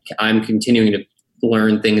I'm continuing to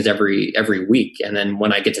learn things every week. And then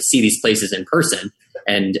when I get to see these places in person,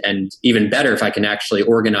 and even better, if I can actually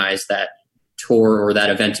organize that tour or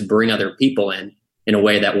that event to bring other people in a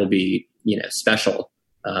way that will be, special,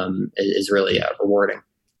 is really rewarding.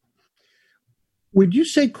 Would you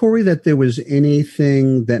say, Corey, that there was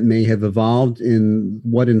anything that may have evolved in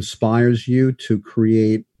what inspires you to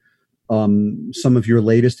create some of your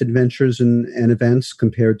latest adventures and events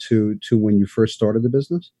compared to when you first started the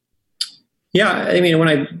business? Yeah, when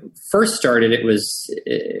I first started,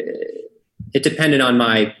 it depended on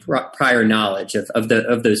my prior knowledge of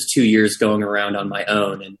those 2 years going around on my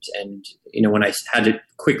own, and when I had to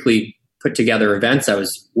quickly put together events, I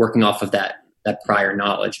was working off of that prior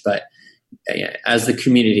knowledge, but as the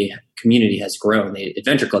community has grown, the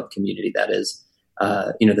Adventure Club community, that is,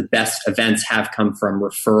 the best events have come from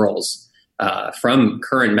referrals from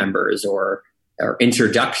current members, or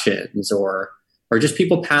introductions, or just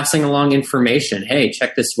people passing along information. Hey,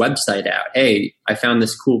 check this website out. Hey, I found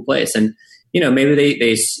this cool place. And, maybe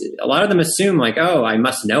they a lot of them assume like, oh, I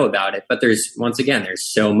must know about it. But there's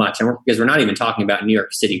so much. And because we're not even talking about New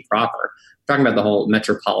York City proper, we're talking about the whole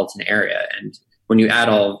metropolitan area. And when you add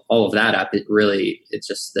all of that up, it's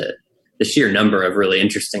just the sheer number of really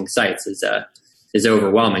interesting sites is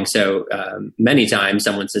overwhelming. So many times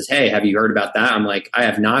someone says, "Hey, have you heard about that?" I'm like, "I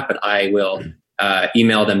have not, but I will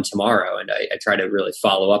email them tomorrow." And I try to really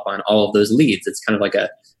follow up on all of those leads. It's kind of like a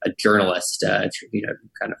journalist, kind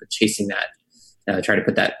of chasing that, try to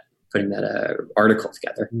putting that article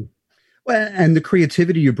together. Well, and the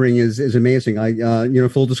creativity you bring is amazing.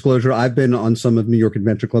 Full disclosure, I've been on some of New York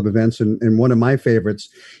Adventure Club events, and one of my favorites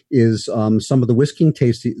is some of the whiskey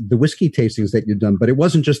tastings that you've done. But it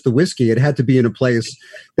wasn't just the whiskey; it had to be in a place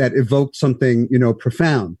that evoked something,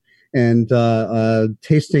 profound. And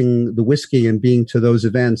tasting the whiskey and being to those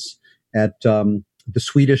events at the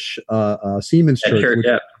Swedish Seamen's Church,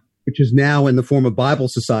 which is now in the form of Bible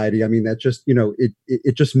Society. That just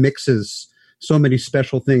it just mixes so many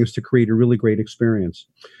special things to create a really great experience.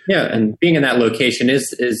 Yeah, and being in that location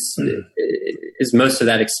is is most of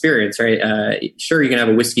that experience, right? Sure, you can have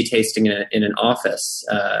a whiskey tasting in an office,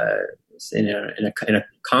 in a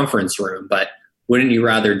conference room, but wouldn't you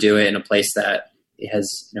rather do it in a place that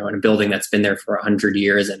has, in a building that's been there for 100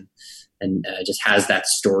 years and just has that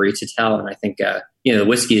story to tell? And I think, the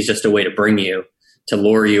whiskey is just a way to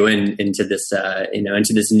lure you into this,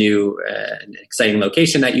 into this new exciting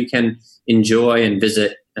location that you can enjoy and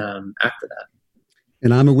visit after that.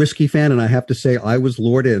 And I'm a whiskey fan, and I have to say I was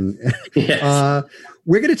lured in. Yes.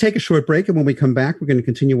 We're going to take a short break, and when we come back, we're going to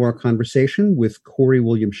continue our conversation with Corey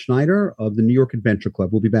William Schneider of the New York Adventure Club.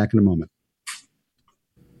 We'll be back in a moment.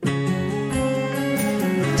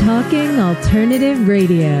 Talking Alternative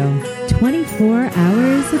Radio, 24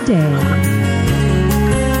 hours a day.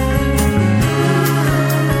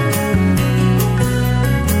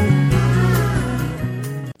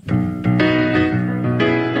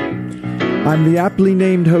 I'm the aptly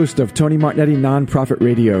named host of Tony Martignetti Nonprofit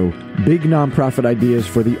Radio, big nonprofit ideas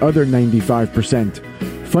for the other 95%.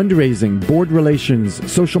 Fundraising, board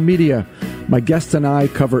relations, social media. My guests and I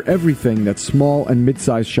cover everything that small and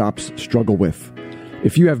mid-sized shops struggle with.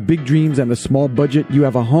 If you have big dreams and a small budget, you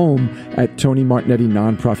have a home at Tony Martignetti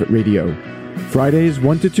Nonprofit Radio. Fridays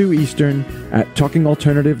 1 to 2 Eastern at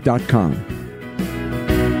talkingalternative.com.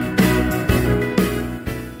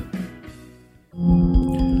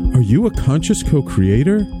 Are you a conscious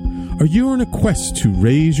co-creator? Are you on a quest to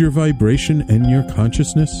raise your vibration and your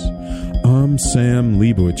consciousness? I'm Sam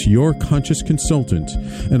Leibowitz, your conscious consultant,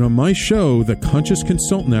 and on my show, The Conscious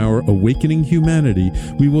Consultant Hour, Awakening Humanity,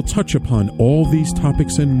 we will touch upon all these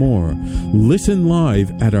topics and more. Listen live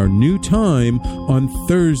at our new time on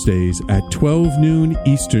Thursdays at 12 noon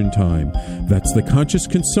Eastern Time. That's The Conscious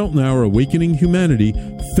Consultant Hour, Awakening Humanity,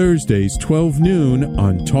 Thursdays 12 noon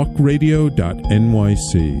on talkradio.nyc.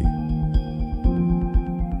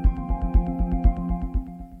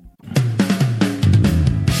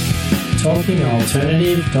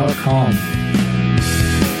 TalkingAlternative.com.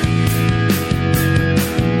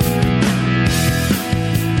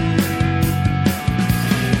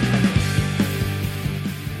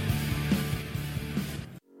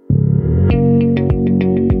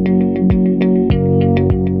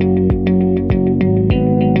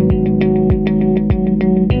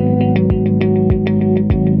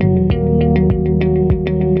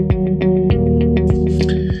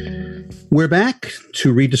 We're back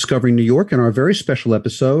to Rediscovering New York and our very special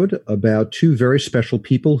episode about two very special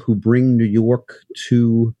people who bring New York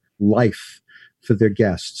to life for their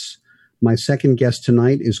guests. My second guest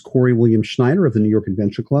tonight is Corey William Schneider of the New York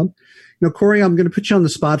Adventure Club. Corey, I'm going to put you on the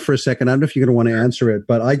spot for a second. I don't know if you're going to want to answer it,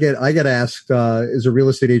 but I get asked as a real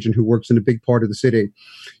estate agent who works in a big part of the city,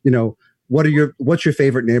 what's your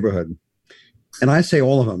favorite neighborhood? And I say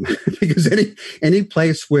all of them because any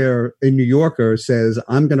place where a New Yorker says,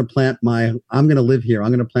 I'm going to live here, I'm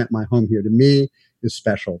going to plant my home here, to me is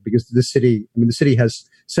special because the city has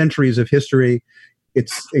centuries of history.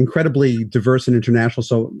 It's incredibly diverse and international.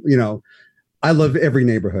 So, I love every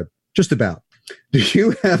neighborhood, just about. Do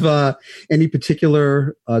you have any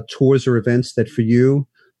particular tours or events that for you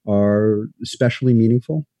are especially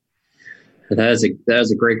meanharmful? That is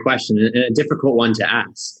a great question and a difficult one to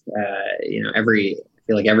ask. I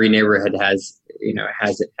feel like every neighborhood has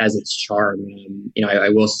its charm. I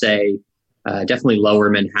will say definitely Lower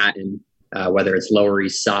Manhattan, whether it's Lower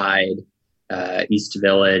East Side, East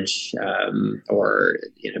Village, or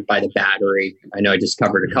by the Battery. I know I just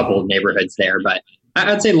covered a couple of neighborhoods there, but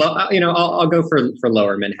I'd say I'll go for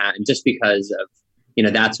Lower Manhattan just because of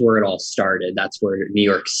that's where it all started. That's where New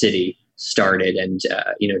York City started, and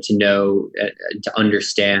to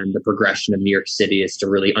understand the progression of New York City is to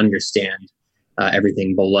really understand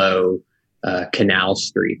everything below Canal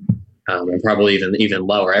Street, and probably even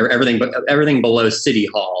lower. Everything below City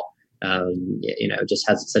Hall, just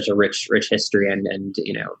has such a rich history, and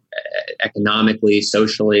economically,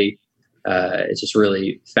 socially, it's just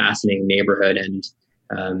really fascinating neighborhood. And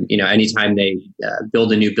anytime they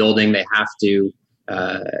build a new building, they have to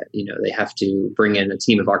bring in a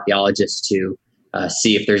team of archaeologists to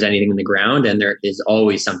see if there's anything in the ground, and there is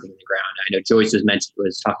always something in the ground. I know Joyce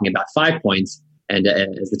was talking about 5 Points, and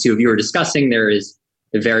as the two of you were discussing, there is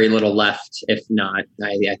very little left. If not,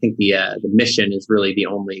 I think the mission is really the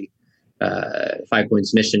only 5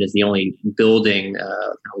 Points mission is the only building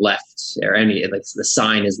left, or the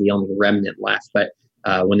sign is the only remnant left. But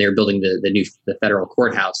when they were building the federal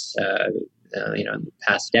courthouse, in the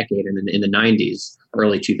past decade, and in the 90s,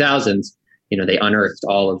 early 2000s, they unearthed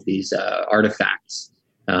all of these artifacts,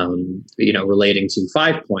 relating to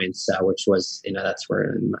 5 Points, which was, that's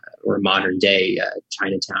where modern day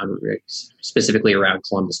Chinatown, specifically around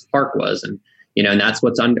Columbus Park was. And, and that's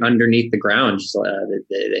what's underneath the ground, just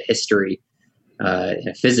the history,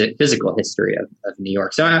 physical history of New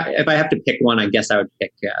York. So if I have to pick one, I guess I would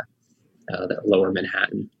pick the Lower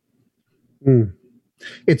Manhattan. Mm.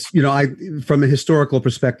 It's, from a historical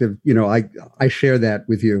perspective, I share that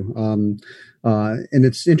with you. And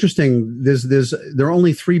it's interesting. There are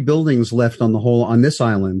only 3 buildings left on this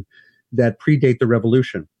island that predate the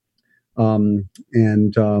revolution. And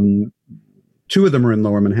 2 of them are in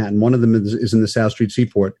Lower Manhattan. One of them is in the South Street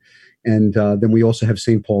Seaport. And then we also have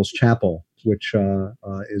St. Paul's Chapel, which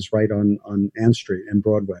is right on Ann Street and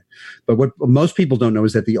Broadway. But what most people don't know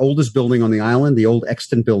is that the oldest building on the island, the old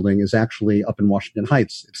extant building, is actually up in Washington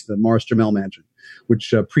Heights. It's the Morris Jamel Mansion,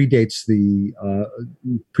 which predates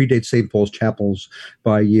St. Paul's Chapels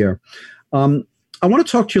by a year. I want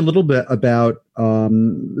to talk to you a little bit about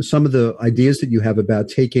some of the ideas that you have about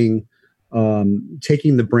taking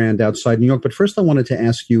the brand outside New York. But first, I wanted to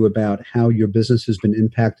ask you about how your business has been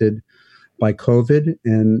impacted by COVID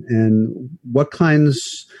and what kinds.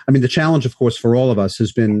 I mean, the challenge, of course, for all of us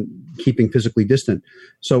has been keeping physically distant.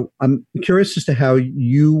 So I'm curious as to how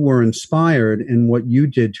you were inspired and what you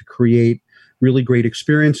did to create really great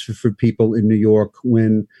experiences for people in New York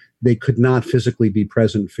when they could not physically be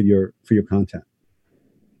present for your content.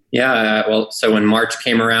 Yeah, well, so when March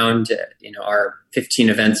came around, our 15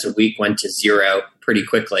 events a week went to 0 pretty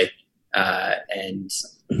quickly, and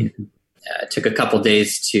took a couple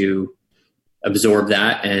days to absorb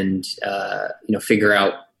that and figure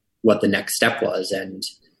out what the next step was. And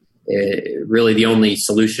really, the only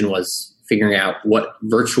solution was figuring out what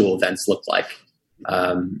virtual events looked like.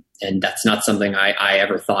 And that's not something I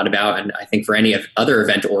ever thought about, and I think for any other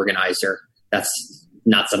event organizer, that's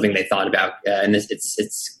not something they thought about. And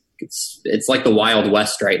it's like the Wild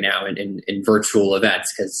West right now in virtual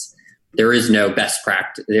events, because there is no best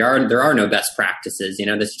practice. There are no best practices.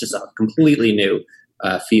 This is just a completely new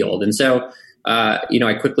field. And so,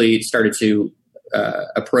 I quickly started to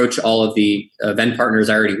approach all of the event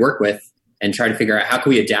partners I already work with and try to figure out how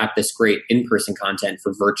can we adapt this great in-person content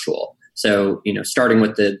for virtual. So, starting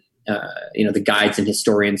with the guides and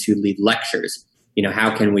historians who lead lectures,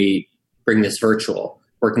 how can we bring this virtual,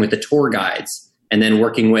 working with the tour guides, and then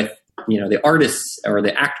working with, the artists or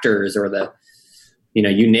the actors or the,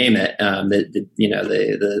 you name it,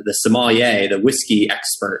 the sommelier, the whiskey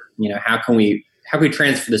expert, how can we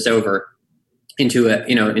transfer this over into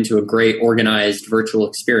a great organized virtual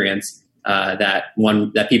experience, that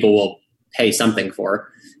people will pay something for,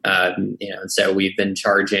 and so we've been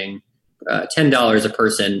charging $10 a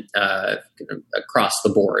person across the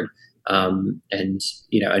board, and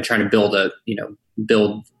trying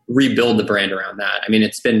to rebuild the brand around that. I mean,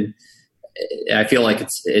 I feel like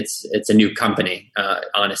it's a new company,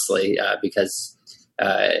 honestly, because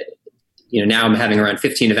now I'm having around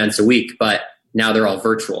 15 events a week, but now they're all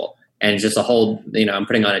virtual, and just a whole, I'm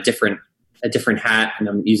putting on a different hat, and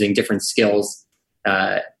I'm using different skills.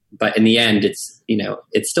 But in the end, it's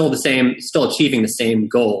still the same, still achieving the same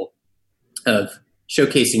goal of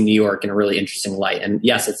showcasing New York in a really interesting light. And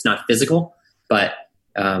yes, it's not physical, but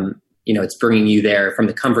it's bringing you there from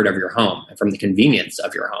the comfort of your home and from the convenience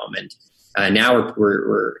of your home. And now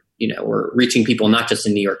we're reaching people not just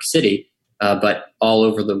in New York City, but all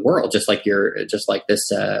over the world, just like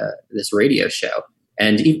this radio show.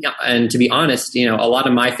 And to be honest, a lot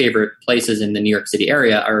of my favorite places in the New York City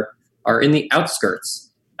area are in the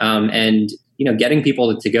outskirts. And getting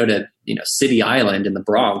people to go to City Island in the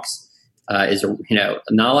Bronx is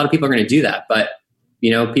not a lot of people are going to do that, but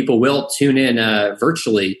people will tune in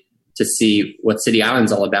virtually to see what City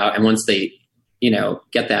Island's all about. And once they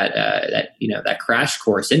get that crash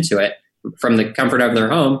course into it from the comfort of their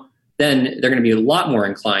home, then they're going to be a lot more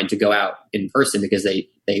inclined to go out in person because they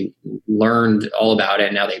learned all about it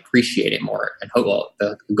and now they appreciate it more. And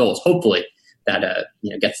the goal is hopefully that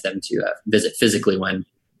gets them to visit physically when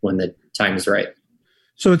the time is right.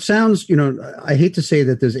 So it sounds, I hate to say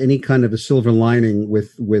that there's any kind of a silver lining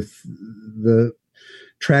with the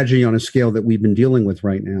tragedy on a scale that we've been dealing with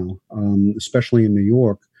right now, especially in New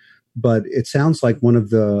York. But it sounds like one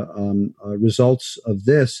of the results of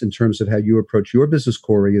this, in terms of how you approach your business,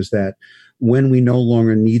 Corey, is that when we no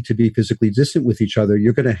longer need to be physically distant with each other,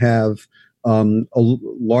 you're going to have a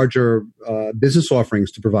larger business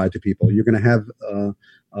offerings to provide to people. You're going to have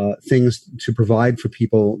things to provide for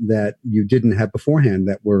people that you didn't have beforehand,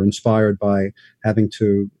 that were inspired by having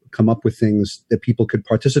to come up with things that people could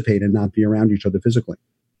participate and not be around each other physically.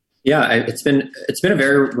 Yeah, it's been a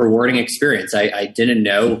very rewarding experience. I didn't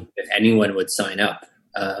know if anyone would sign up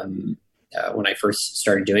when I first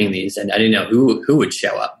started doing these, and I didn't know who would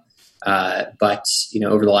show up. But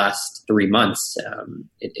over the last 3 months,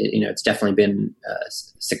 it's definitely been a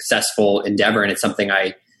successful endeavor, and it's something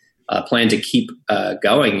I plan to keep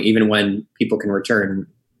going, even when people can return,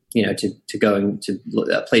 to going to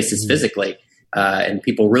places physically, and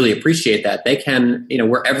people really appreciate that they can,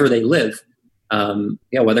 wherever they live,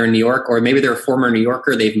 whether in New York or maybe they're a former New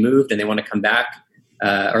Yorker, they've moved and they want to come back,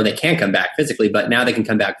 or they can't come back physically, but now they can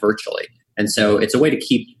come back virtually, and so it's a way to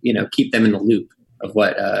keep them in the loop of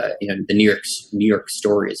what the New York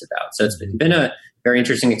story is about. So it's been a very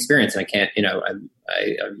interesting experience, and I'm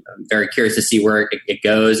very curious to see where it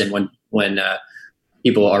goes, and when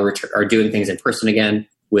people are doing things in person again,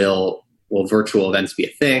 will virtual events be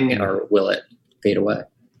a thing, or will it fade away?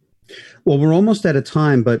 Well, we're almost out of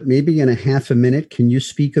time, but maybe in a half a minute, can you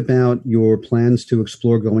speak about your plans to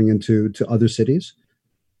explore going into other cities?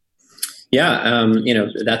 Yeah,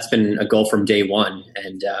 that's been a goal from day one,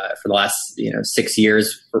 and for the last 6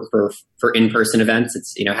 years for in-person events,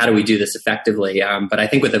 it's how do we do this effectively? But I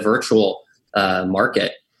think with the virtual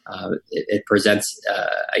market, it presents.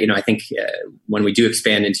 I think when we do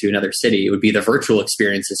expand into another city, it would be the virtual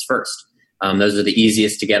experiences first. Those are the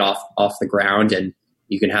easiest to get off the ground, and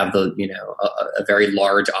you can have a very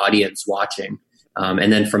large audience watching,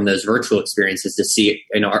 and then from those virtual experiences to see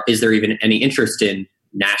is there even any interest in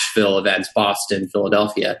Nashville events, Boston,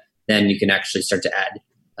 Philadelphia, then you can actually start to add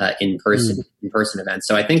in-person events.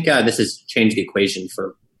 So I think this has changed the equation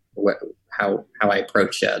for how I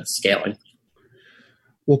approach scaling.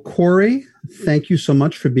 Well, Corey, thank you so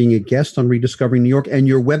much for being a guest on Rediscovering New York. And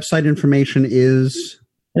your website information is?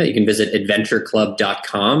 Yeah, you can visit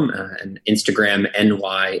adventureclub.com and Instagram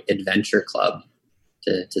NY Adventure Club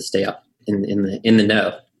to stay up in the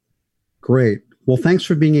know. Great. Well, thanks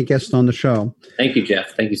for being a guest on the show. Thank you,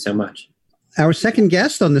 Jeff. Thank you so much. Our second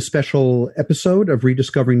guest on this special episode of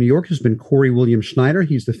Rediscovering New York has been Corey William Schneider.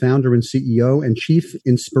 He's the founder and CEO and Chief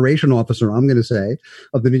Inspiration Officer, I'm going to say,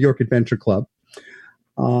 of the New York Adventure Club.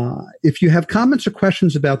 If you have comments or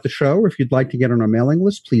questions about the show, or if you'd like to get on our mailing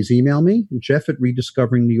list, please email me,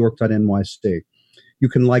 jeff@rediscoveringnewyork.nyc. You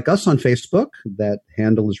can like us on Facebook. That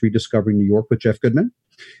handle is Rediscovering New York with Jeff Goodman.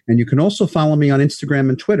 And you can also follow me on Instagram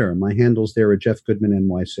and Twitter. My handle's there at Jeff Goodman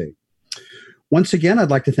NYC. Once again,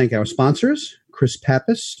 I'd like to thank our sponsors, Chris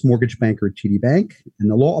Pappas, mortgage banker at TD Bank,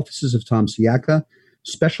 and the law offices of Tom Siaka,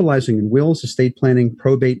 specializing in wills, estate planning,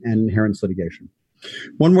 probate, and inheritance litigation.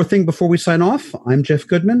 One more thing before we sign off. I'm Jeff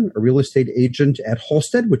Goodman, a real estate agent at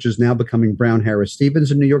Halstead, which is now becoming Brown Harris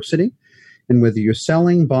Stevens in New York City. And whether you're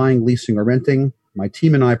selling, buying, leasing, or renting, my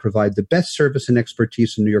team and I provide the best service and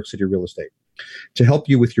expertise in New York City real estate. To help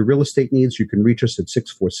you with your real estate needs, you can reach us at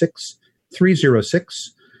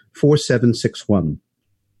 646-306-4761.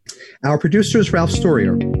 Our producer is Ralph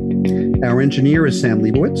Storier. Our engineer is Sam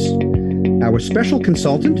Leibowitz. Our special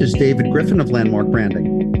consultant is David Griffin of Landmark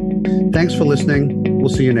Branding. Thanks for listening. We'll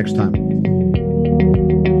see you next time.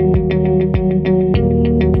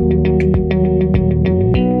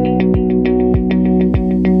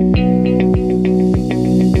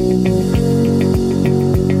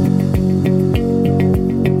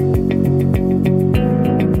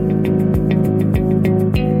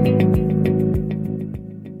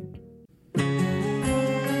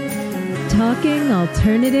 Talking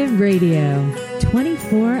Alternative Radio,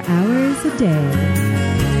 24 hours a day.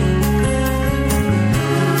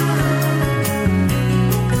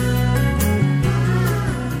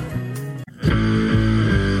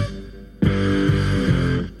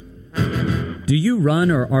 Do you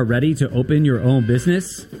run or are ready to open your own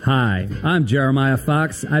business? Hi, I'm Jeremiah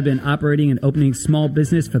Fox. I've been operating and opening small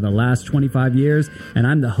business for the last 25 years, and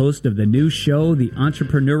I'm the host of the new show, The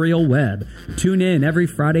Entrepreneurial Web. Tune in every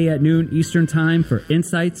Friday at noon Eastern Time for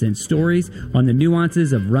insights and stories on the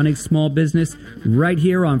nuances of running small business right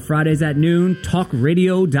here on Fridays at noon,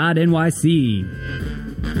 talkradio.nyc.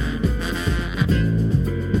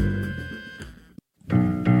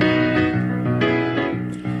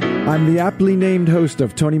 I'm the aptly named host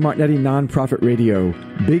of Tony Martignetti Nonprofit Radio.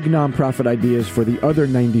 Big nonprofit ideas for the other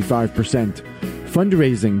 95%.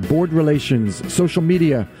 Fundraising, board relations, social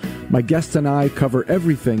media. My guests and I cover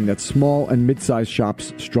everything that small and mid-sized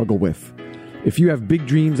shops struggle with. If you have big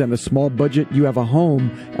dreams and a small budget, you have a home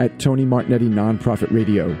at Tony Martignetti Nonprofit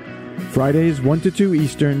Radio. Fridays 1 to 2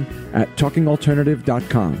 Eastern at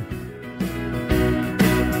talkingalternative.com.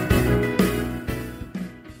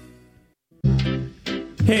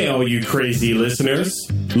 Hey, all you crazy listeners.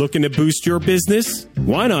 Looking to boost your business?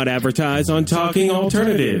 Why not advertise on Talking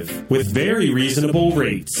Alternative with very reasonable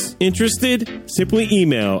rates? Interested? Simply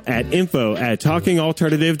email at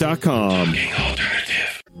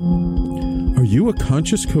info@talkingalternative.com. Are you a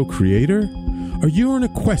conscious co-creator? Are you on a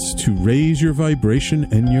quest to raise your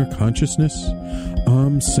vibration and your consciousness?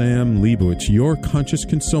 I'm Sam Leibowitz, your conscious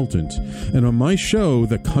consultant, and on my show,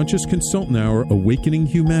 The Conscious Consultant Hour, Awakening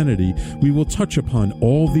Humanity, we will touch upon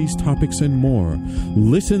all these topics and more.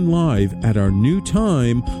 Listen live at our new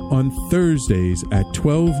time on Thursdays at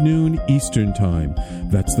 12 noon Eastern Time.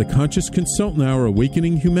 That's The Conscious Consultant Hour,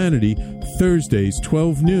 Awakening Humanity, Thursdays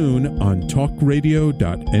 12 noon on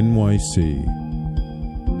talkradio.nyc.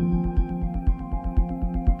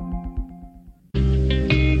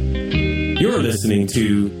 You're listening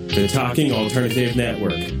to the Talking Alternative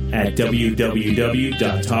Network at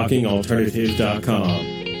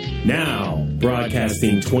www.talkingalternative.com. Now,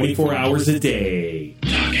 broadcasting 24 hours a day.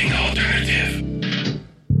 Talking Alternative.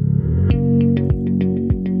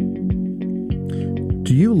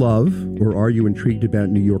 Do you love or are you intrigued about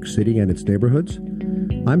New York City and its neighborhoods?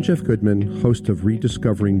 I'm Jeff Goodman, host of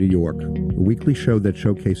Rediscovering New York, a weekly show that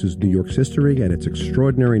showcases New York's history and its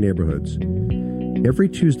extraordinary neighborhoods. Every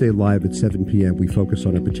Tuesday live at 7 p.m., we focus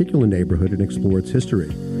on a particular neighborhood and explore its history,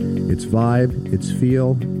 its vibe, its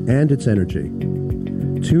feel, and its energy.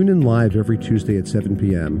 Tune in live every Tuesday at 7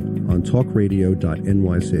 p.m. on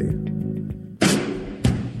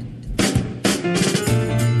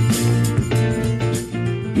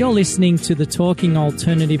talkradio.nyc. You're listening to the Talking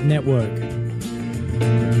Alternative Network.